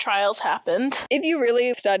Salem witch trials happened. If you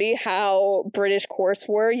really study how British courts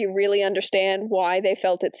were, you really understand why they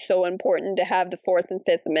felt it's so important to have the 4th and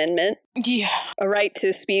 5th Amendment. Yeah. A right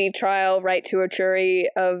to speedy trial, right to a jury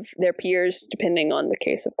of their peers, depending on the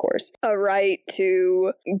case, of course. A right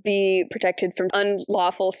to be protected from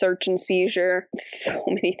unlawful search and seizure. So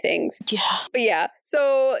many things. Yeah. But yeah,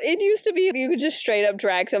 so it used to be you could just straight up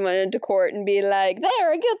drag someone into court and be like,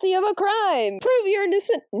 they're guilty of a crime. Prove you're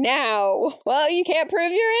innocent now. Well, you can't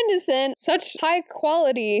prove you're innocent. Such high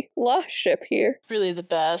quality lawship here. Really the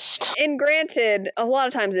best. And granted, a lot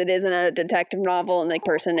of times it isn't a detective novel and the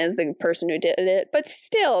person is the person who did it, but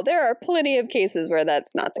still, there are plenty of cases where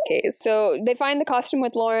that's not the case. So they find the costume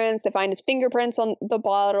with Lawrence, they find his fingerprints on the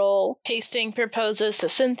bottle. Hastings proposes to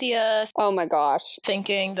Cynthia. Oh my gosh.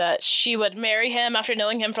 Thinking that she would marry him after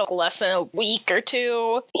knowing him for less than a week or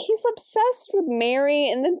two. He's obsessed with Mary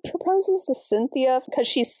and then proposes to Cynthia because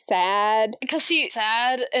she's sad. Because he's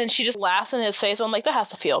sad and she just laughs in his face. I'm like, that has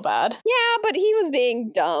to feel bad. Yeah, but he was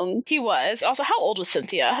being dumb. He was. Also, how old was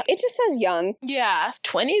Cynthia? It just says young. Yeah,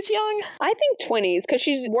 20s young? I think 20s because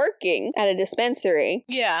she's working at a dispensary.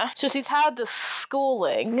 Yeah, so she's had the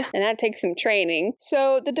schooling. And that takes some training.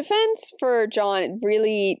 So the defense for John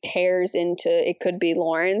really tears into it could be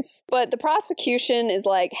Lawrence. But the prosecution is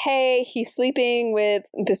like, hey, he's sleeping with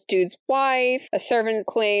this dude's wife. A servant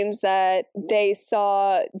claims that they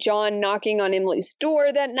saw John knocking on Emily's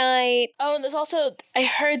door that night. Oh, and there's also, I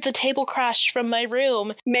heard the table crash from my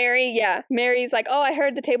room. Mary's like, oh, I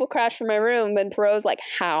heard the table crash from my room. And Poirot's like,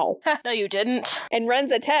 how? No, you didn't. And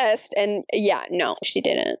runs a test. And yeah, no, she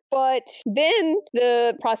didn't. But then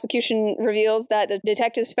the prosecution reveals that the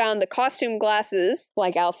detectives found the costume glasses,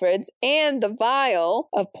 like Alfred's, and the vial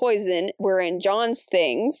of poison were in John's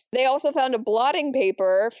things. They also found a blotting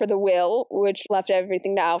paper for the will, which left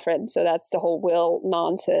everything to Alfred. So that's the whole will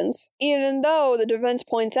nonsense. Even though the defense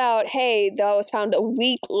points out, hey, that was found a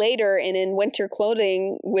week later and in winter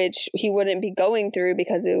clothing, which he wouldn't be going through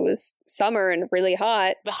because it was summer and really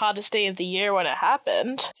hot. The hottest day of the year when it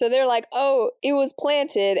happened. So they're like, oh, it was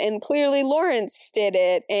planted and clearly Lawrence did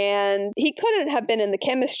it. And he couldn't have been in the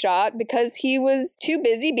chemist shop because he was too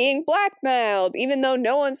busy being blackmailed, even though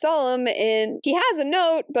no one saw him. And he has a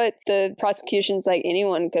note, but the prosecution's like,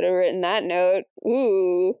 anyone could have written that note.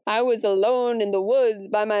 Ooh, I was alone in the woods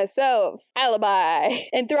by myself. Alibi.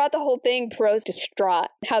 And throughout the whole thing, Poirot's distraught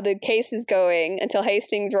how the case is going until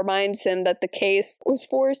Hastings reminds him that the case was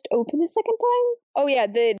forced open a second time. Oh yeah,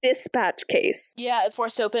 the dispatch case. Yeah, it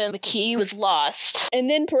forced open. The key was lost. And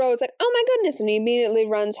then Poirot was like, oh my goodness, and he immediately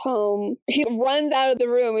runs home. He runs out of the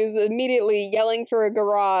room. He's immediately yelling for a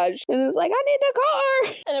garage. And he's like, I need the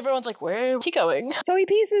car! And everyone's like, where is he going? So he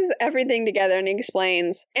pieces everything together and he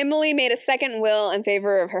explains. Emily made a second will in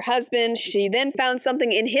favor of her husband. She then found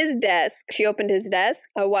something in his desk. She opened his desk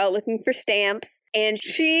while looking for stamps, and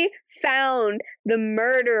she found the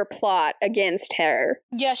murder plot against her.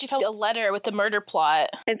 Yeah, she found a letter with the murder plot.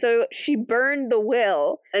 And so she burned the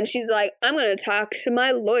will, and she's like, I'm going to talk to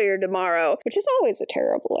my lawyer tomorrow, which is always a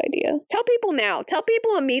terrible idea. Tell people now. Tell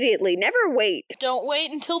people immediately. Never wait. Don't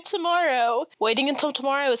wait until tomorrow. Waiting until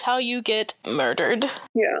tomorrow is how you get murdered.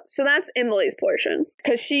 Yeah, so that's Emily's portion,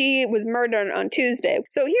 because she was murdered on Tuesday.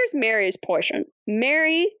 So here's Mary's portion.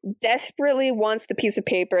 Mary desperately wants the piece of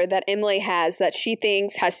paper that Emily has that she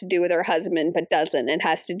thinks has to do with her husband, but doesn't, and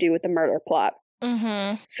has to do with the murder plot.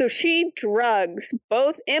 Mm-hmm. So she drugs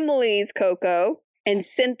both Emily's cocoa and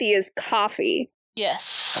Cynthia's coffee.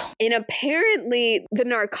 Yes. And apparently the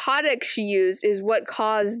narcotic she used is what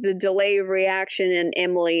caused the delayed reaction in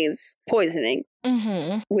Emily's poisoning.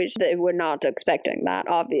 Mm-hmm. Which they were not expecting that,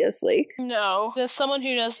 obviously. No. As someone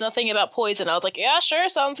who knows nothing about poison, I was like, yeah, sure,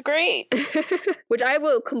 sounds great. Which I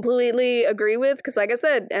will completely agree with, because like I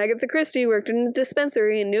said, Agatha Christie worked in a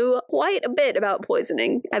dispensary and knew quite a bit about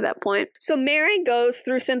poisoning at that point. So Mary goes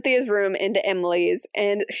through Cynthia's room into Emily's,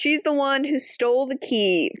 and she's the one who stole the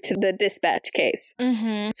key to the dispatch case.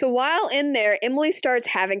 Mm-hmm. So while in there, Emily starts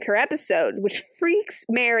having her episode, which freaks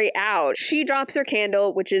Mary out. She drops her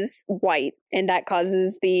candle, which is white, and that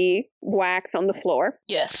causes the wax on the floor.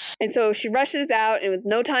 Yes. And so she rushes out, and with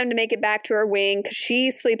no time to make it back to her wing, because she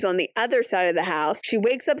sleeps on the other side of the house, she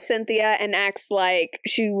wakes up Cynthia and acts like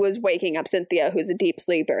she was waking up Cynthia, who's a deep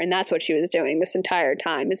sleeper, and that's what she was doing this entire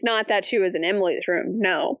time. It's not that she was in Emily's room.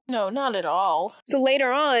 No. No, not at all. So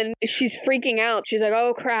later on, she's freaking out. She's like,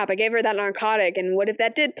 oh crap, I gave her that narcotic, and what if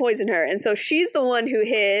that did poison her? And so she's the one who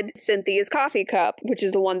hid Cynthia's coffee cup, which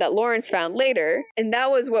is the one that Lawrence found later. And that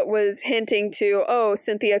was what was hinting to, oh,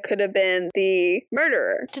 Cynthia could have been the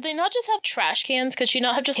murderer. Did they not just have trash cans? Could she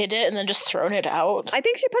not have just hid it and then just thrown it out? I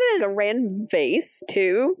think she put it in a random vase,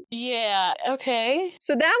 too. Yeah, okay.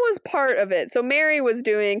 So that was part of it. So Mary was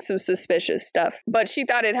doing some suspicious stuff, but she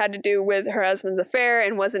thought it had to do with her husband's affair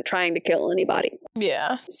and wasn't trying to kill anybody.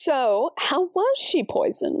 Yeah. So how was she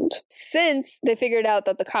poisoned? Since they figured out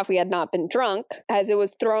that the coffee had not been drunk, as it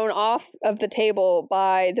was thrown off of the table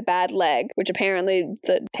by the bad leg, which apparently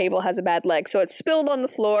the table has a bad leg. So it's spilled on the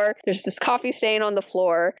floor. There's this coffee stain on the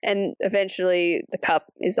floor, and eventually the cup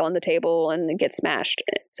is on the table and it gets smashed.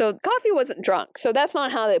 So coffee wasn't drunk, so that's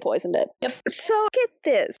not how they poisoned it. Yep. So get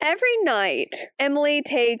this. Every night, Emily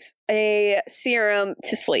takes a serum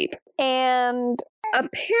to sleep. And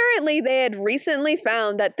apparently they had recently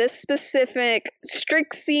found that this specific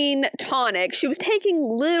Strixine tonic, she was taking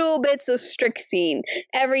little bits of Strixine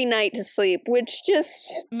every night to sleep, which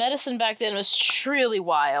just... Medicine back then was truly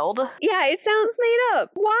wild. Yeah, it sounds made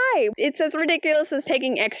up. Why? It's as ridiculous as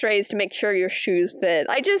taking x-rays to make sure your shoes fit.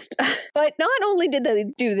 But not only did they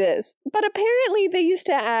do this, but apparently they used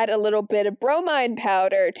to add a little bit of bromide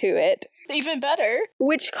powder to it. Even better.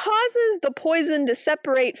 Which causes the poison to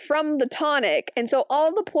separate from the tonic, and so so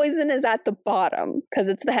all the poison is at the bottom because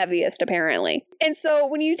it's the heaviest, apparently. And so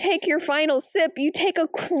when you take your final sip, you take a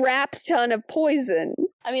crap ton of poison.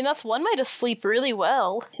 I mean, that's one way to sleep really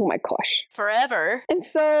well. Oh my gosh. Forever. And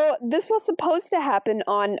so this was supposed to happen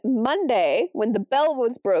on Monday when the bell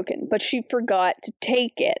was broken, but she forgot to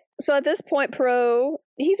take it. So at this point, Poirot,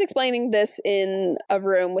 he's explaining this in a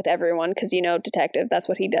room with everyone because, detective, that's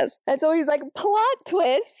what he does. And so he's like, plot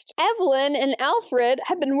twist, Evelyn and Alfred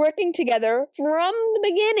have been working together from the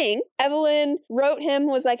beginning. Evelyn wrote him,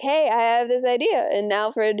 was like, hey, I have this idea. And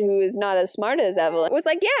Alfred, who is not as smart as Evelyn, was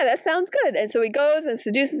like, yeah, that sounds good. And so he goes and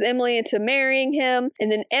seduces Emily into marrying him.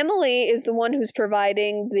 And then Emily is the one who's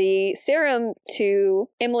providing the serum to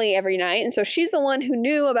Emily every night. And so she's the one who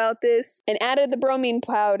knew about this and added the bromine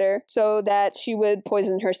powder so that she would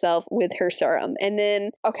poison herself with her serum. And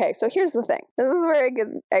then, okay, so here's the thing. This is where it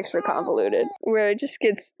gets extra convoluted, where it just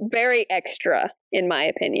gets very extra, in my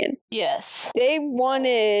opinion. Yes. They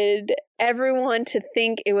wanted everyone to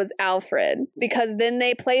think it was Alfred because then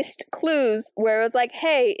they placed clues where it was like,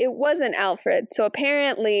 hey, it wasn't Alfred. So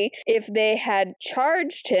apparently if they had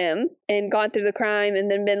charged him and gone through the crime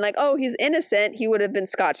and then been like, oh, he's innocent, he would have been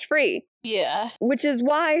scotch-free. Yeah. Which is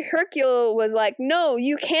why Hercule was like, no,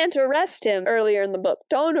 you can't arrest him earlier in the book.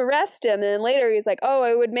 Don't arrest him. And then later he's like, oh,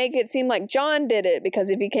 I would make it seem like John did it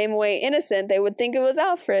because if he came away innocent, they would think it was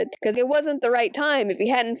Alfred because it wasn't the right time. If he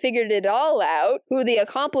hadn't figured it all out, who the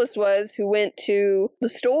accomplice was who went to the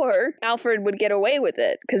store, Alfred would get away with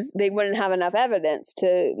it because they wouldn't have enough evidence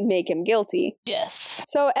to make him guilty. Yes.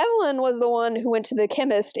 So Evelyn was the one who went to the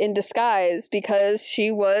chemist in disguise because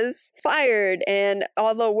she was fired. And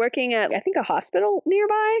although working at, I think, a hospital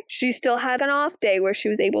nearby, she still had an off day where she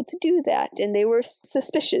was able to do that. And they were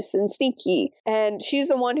suspicious and sneaky. And she's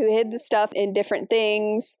the one who hid the stuff in different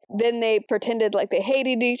things. Then they pretended like they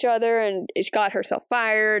hated each other and she got herself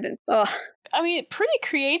fired. And I mean, pretty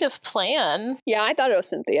creative plan. Yeah, I thought it was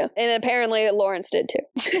Cynthia. And apparently Lawrence did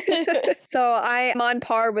too. So I'm on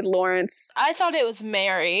par with Lawrence. I thought it was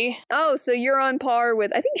Mary. Oh, so you're on par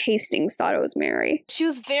with, I think Hastings thought it was Mary. She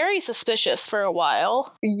was very suspicious for a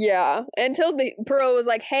while. Yeah, until the Poirot was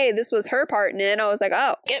like, hey, this was her part in it. And I was like,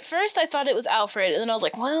 oh. At first I thought it was Alfred, and then I was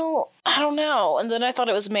like, well, I don't know. And then I thought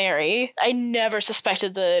it was Mary. I never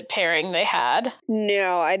suspected the pairing they had.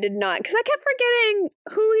 No, I did not. Because I kept forgetting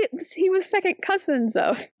who he was second cousins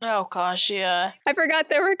of. Oh gosh, yeah. I forgot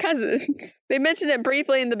they were cousins. They mentioned it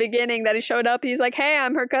briefly in the beginning that he showed up. He's like, hey,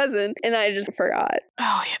 I'm her cousin. And I just forgot.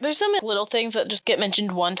 Oh yeah, there's some little things that just get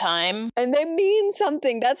mentioned one time. And they mean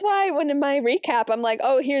something. That's why when in my recap, I'm like,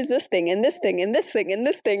 oh, here's this thing, and this thing, and this thing, and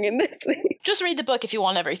this thing, and this thing. Just read the book if you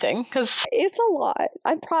want everything, because it's a lot.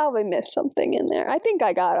 I probably missed something in there. I think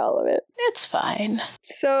I got all of it. It's fine.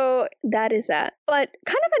 So that is that. But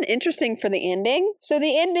kind of an interesting for the ending. So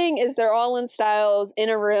the ending is they're all in Styles in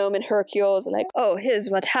a room, and Hercule is like, oh, here's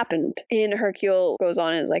what happened. And Hercule goes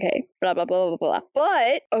on and is like, hey, blah, blah, blah, blah, blah.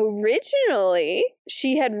 But originally,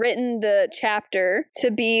 she had written the chapter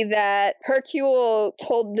to be that Hercule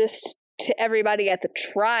told this to everybody at the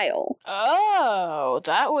trial. Oh,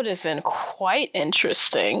 that would have been quite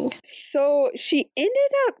interesting. So she ended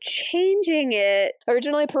up changing it.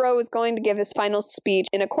 Originally, Poirot was going to give his final speech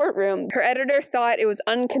in a courtroom. Her editor thought it was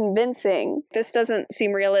unconvincing. This doesn't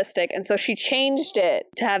seem realistic, and so she changed it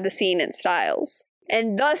to have the scene in Styles.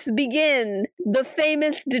 And thus begin the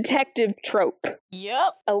famous detective trope.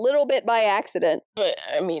 Yep. A little bit by accident. But,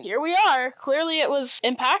 I mean, here we are. Clearly it was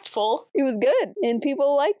impactful. It was good, and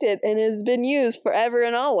people liked it, and it has been used forever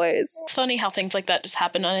and always. It's funny how things like that just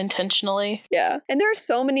happen unintentionally. Yeah. And there are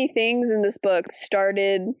so many things in this book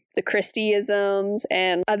started the Christie-isms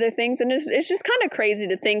and other things, and it's just kind of crazy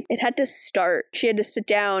to think it had to start. She had to sit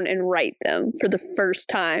down and write them for the first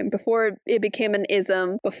time before it became an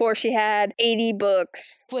ism, before she had 80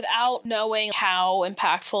 books. Without knowing how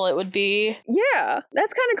impactful it would be. Yeah,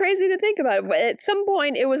 that's kind of crazy to think about. But at some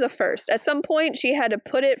point, it was a first. At some point, she had to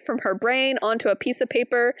put it from her brain onto a piece of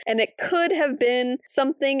paper, and it could have been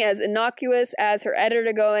something as innocuous as her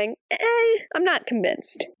editor going, I'm not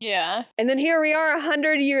convinced. Yeah. And then here we are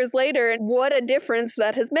 100 years later, and what a difference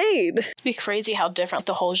that has made. It'd be crazy how different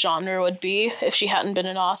the whole genre would be if she hadn't been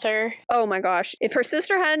an author. Oh my gosh. If her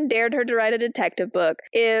sister hadn't dared her to write a detective book,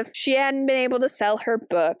 if she hadn't been able to sell her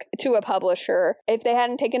book to a publisher, if they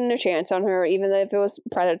hadn't taken a chance on her, even if it was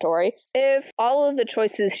predatory, if all of the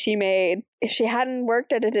choices she made if she hadn't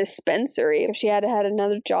worked at a dispensary, if she had had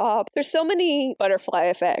another job. There's so many butterfly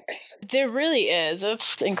effects. There really is.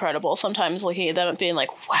 It's incredible sometimes looking at them and being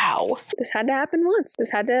like, wow. This had to happen once.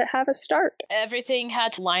 This had to have a start. Everything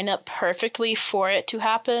had to line up perfectly for it to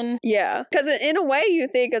happen. Yeah. Because in a way you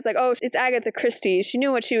think it's like, oh, it's Agatha Christie. She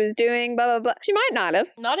knew what she was doing, blah, blah, blah. She might not have.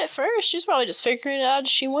 Not at first. She's probably just figuring it out as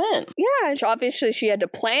she went. Yeah, and obviously she had to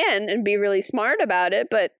plan and be really smart about it,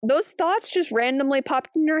 but those thoughts just randomly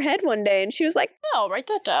popped in her head one day, and she was like, Oh, write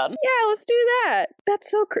that down. yeah, let's do that. That's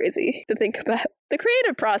so crazy to think about. The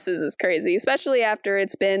creative process is crazy, especially after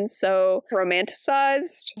it's been so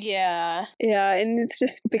romanticized. Yeah. Yeah, and it's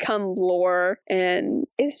just become lore, and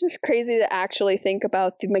it's just crazy to actually think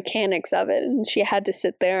about the mechanics of it. And she had to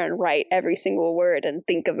sit there and write every single word and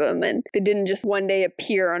think of them, and they didn't just one day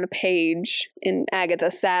appear on a page, and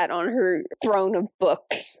Agatha sat on her throne of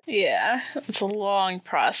books. Yeah. It's a long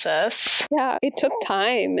process. Yeah, it took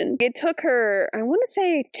time, and it took her, I want to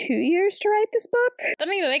say, 2 years to write this book. I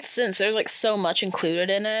mean, that makes sense. There's like so much included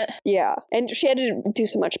in it. Yeah, and she had to do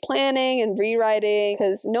so much planning and rewriting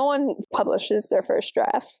because no one publishes their first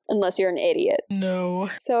draft unless you're an idiot. No.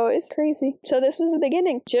 So it's crazy. So this was the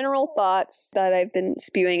beginning. General thoughts that I've been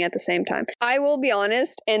spewing at the same time. I will be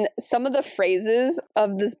honest, and some of the phrases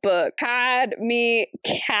of this book had me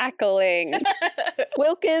cackling.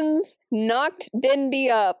 Wilkins knocked Denby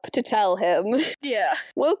up to tell him. Yeah.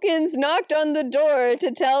 Wilkins knocked on the door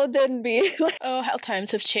to tell Denby. Oh, how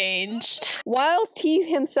times have changed. Whilst he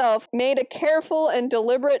himself made a careful and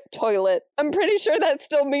deliberate toilet. I'm pretty sure that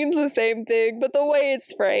still means the same thing, but the way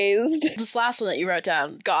it's phrased. This last one that you wrote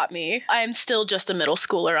down got me. I am still just a middle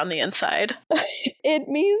schooler on the inside. It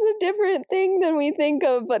means a different thing than we think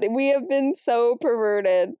of, but we have been so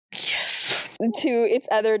perverted Yes. to its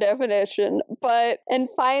other definition. And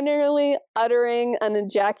finally uttering an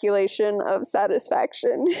ejaculation of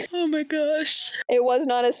satisfaction. Oh my gosh. It was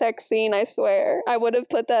not a sex scene, I swear. I would have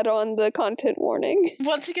put that on the content warning.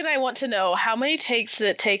 Once again, I want to know, how many takes did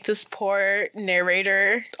it take this poor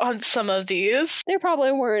narrator on some of these? They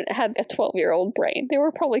probably had a 12-year-old brain. They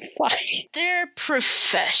were probably fine. They're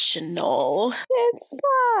professional. It's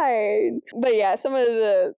fine. But yeah, some of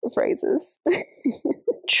the phrases.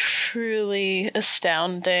 Truly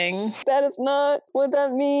astounding. That is not what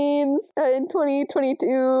that means in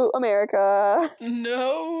 2022 America.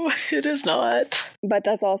 No, it is not. But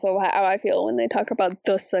that's also how I feel when they talk about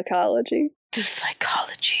the psychology. The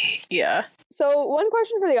psychology. Yeah. So, one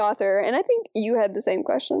question for the author, and I think you had the same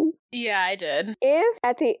question. Yeah, I did. If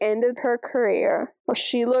at the end of her career, or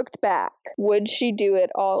she looked back, would she do it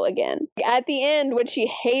all again? At the end, when she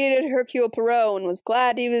hated Hercule Poirot and was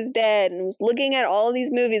glad he was dead and was looking at all these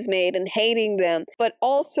movies made and hating them, but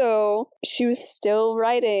also she was still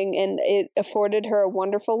writing and it afforded her a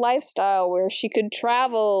wonderful lifestyle where she could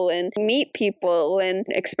travel and meet people and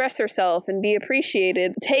express herself and be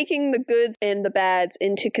appreciated, taking the goods and the bads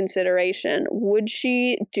into consideration, would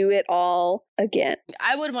she do it all again?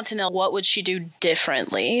 I would want to know, what would she do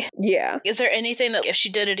differently? Yeah. Is there anything that if she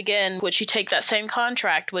did it again, would she take that same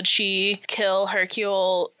contract? Would she kill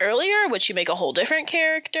Hercule earlier? Would she make a whole different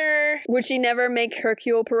character? Would she never make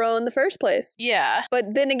Hercule Poirot in the first place? Yeah.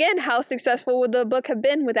 But then again, how successful would the book have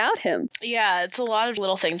been without him? Yeah, it's a lot of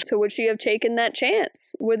little things. So would she have taken that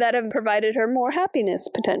chance? Would that have provided her more happiness,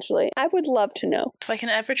 potentially? I would love to know. If I can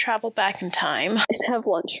ever travel back in time. And have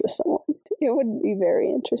lunch with someone. It would be very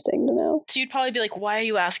interesting to know. So you'd probably be like, why are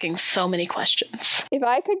you asking so many questions? If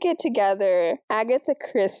I could get together Agatha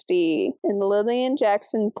Christie and Lillian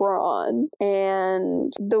Jackson Braun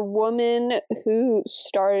and the woman who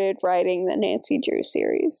started writing the Nancy Drew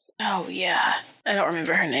series. Oh, yeah. I don't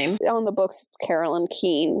remember her name. On the books, it's Carolyn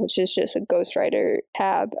Keene, which is just a ghostwriter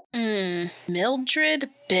tab. Mildred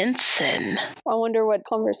Benson. I wonder what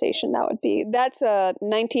conversation that would be. That's a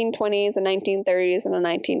 1920s, a 1930s, and a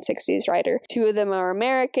 1960s writer. Two of them are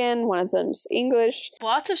American, one of them's English.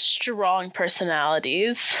 Lots of strong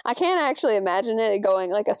personalities. I can't actually imagine it going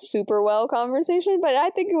like a super well conversation, but I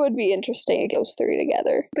think it would be interesting if those three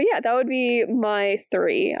together. But yeah, that would be my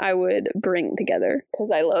three I would bring together because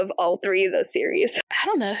I love all three of those series. I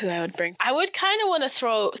don't know who I would bring. I would kind of want to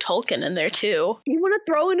throw Tolkien in there too. You want to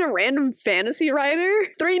throw in a random fantasy writer?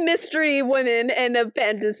 3 mystery women and a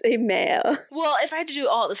fantasy male. Well, if I had to do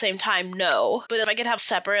all at the same time, no. But if I could have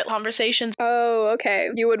separate conversations. Oh, okay.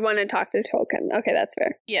 You would want to talk to Tolkien. Okay, that's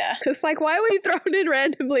fair. Yeah. Because, like, why would you throw it in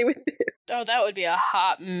randomly with it? Oh, that would be a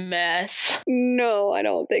hot mess. No, I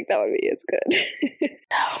don't think that would be as good.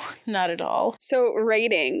 No, not at all. So,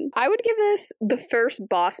 rating. I would give this the first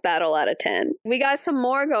boss battle out of 10. We got some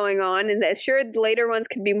more going on, and sure, the later ones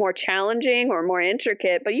could be more challenging or more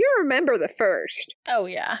intricate, but you remember the first. Oh,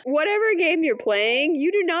 yeah. Whatever game you're playing,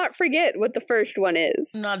 you do not forget what the first one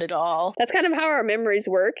is. Not at all. That's kind of how our memories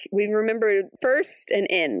work. We remember first and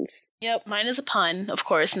ends. Yep, mine is a pun, of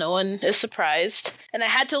course. No one is surprised. And I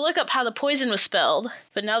had to look up how the poison was spelled,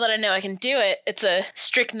 but now that I know I can do it, it's a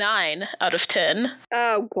strict 9 out of 10.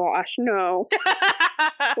 Oh gosh, no.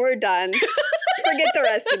 We're done. Forget the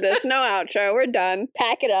rest of this. No outro. We're done.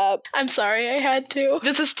 Pack it up. I'm sorry I had to.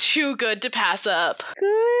 This is too good to pass up.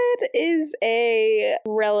 Good is a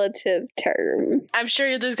relative term. I'm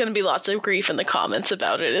sure there's going to be lots of grief in the comments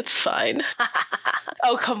about it. It's fine.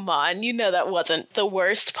 Oh, come on. You know that wasn't the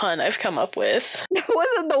worst pun I've come up with. That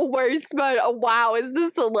wasn't the worst, but wow, is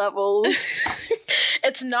this the levels?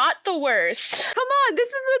 It's not the worst. Come on, this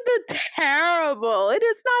isn't the terrible. It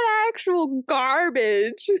is not actual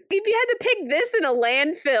garbage. If you had to pick this in a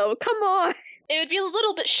landfill, come on. It would be a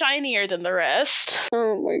little bit shinier than the rest.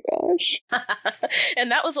 Oh my gosh. And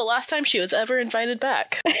that was the last time she was ever invited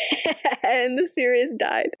back. And the series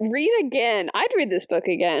died. Read again. I'd read this book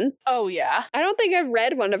again. Oh, yeah. I don't think I've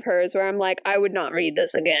read one of hers where I'm like, I would not read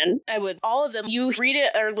this again. I would. All of them. You read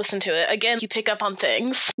it or listen to it. Again, you pick up on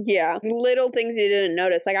things. Yeah. Little things you didn't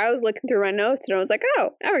notice. Like, I was looking through my notes and I was like,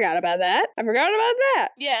 oh, I forgot about that. I forgot about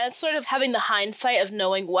that. Yeah, it's sort of having the hindsight of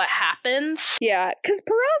knowing what happens. Yeah, because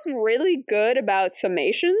Perot's really good about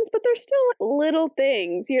summations, but there's still little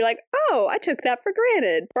things. You're like, oh, I took that for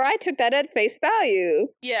granted. Or I took that at face value.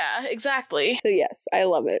 Yeah, exactly. So yes, I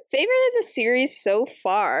love it. Favorite of the series so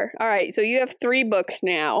far? All right, so you have 3 books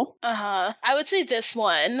now. Uh-huh. I would say this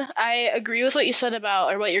one. I agree with what you said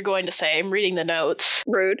about, or what you're going to say. I'm reading the notes.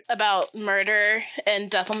 Rude. About murder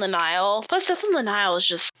and Death on the Nile. Plus, Death on the Nile is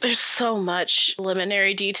just, there's so much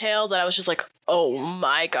preliminary detail that I was just like, oh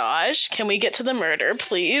my gosh, can we get to the murder,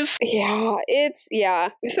 please? Yeah.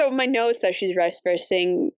 So my note says she's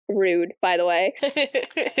referencing Rude, by the way.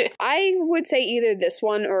 I would say either this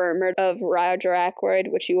one or Murder of Roger Ackroyd,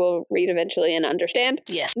 which you will read eventually and understand.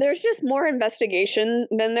 Yes. There's just more investigation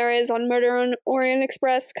than there is on Murder on Orient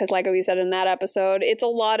Express, because like we said in that episode, it's a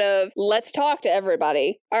lot of, let's talk to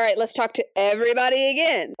everybody. All right, let's talk to everybody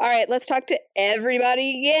again. All right, let's talk to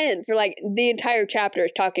everybody again. For like the entire chapter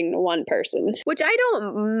is talking to one person, which I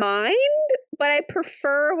don't mind, but I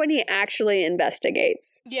prefer when he actually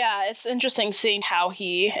investigates. Yeah, it's interesting seeing how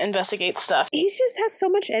he investigates stuff. He just has so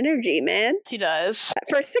much energy, man. He does.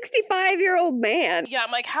 For a 65-year-old man. Yeah,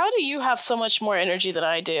 I'm like, how do you have so much more energy than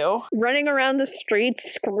I do? Running around the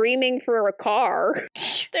streets screaming for a car.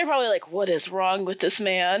 They're probably like, what is wrong with this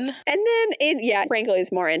man? And then frankly,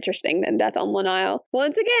 it's more interesting than Death on the Nile.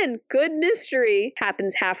 Once again, good mystery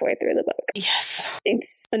happens halfway through the book. Yes.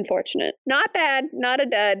 It's unfortunate. Not bad, not a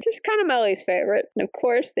dud, just kind of Melly's favorite. And of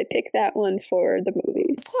course, they picked that one for the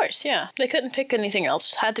movie. Of course, yeah. They couldn't pick anything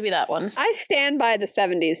else. Had to be that one. I stand by the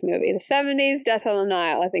 70s movie. The 70s Death on the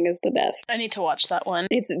Nile, I think, is the best. I need to watch that one.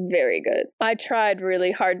 It's very good. I tried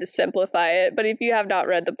really hard to simplify it, but if you have not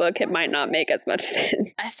read the book, it might not make as much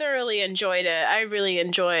sense. I thoroughly enjoyed it. I really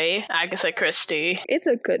enjoy Agatha Christie. It's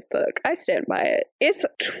a good book. I stand by it. It's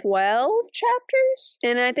 12 chapters,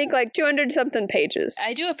 and I think like 200-something pages.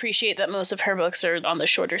 I do appreciate that most of her books are on the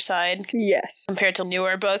shorter side. Yes. Compared to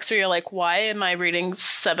newer books where you're like, why am I reading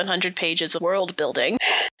 700 pages of world building?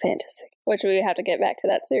 Fantasy. Which we have to get back to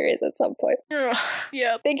that series at some point.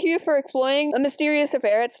 Yep. Thank you for exploring a mysterious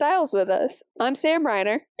affair at Styles with us. I'm Sam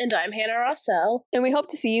Reiner. And I'm Hannah Rossell. And we hope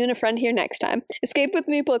to see you and a friend here next time. Escape with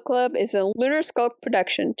Me Book Club is a Lunar Skulk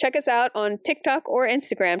production. Check us out on TikTok or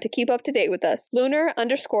Instagram to keep up to date with us. Lunar_SKULK.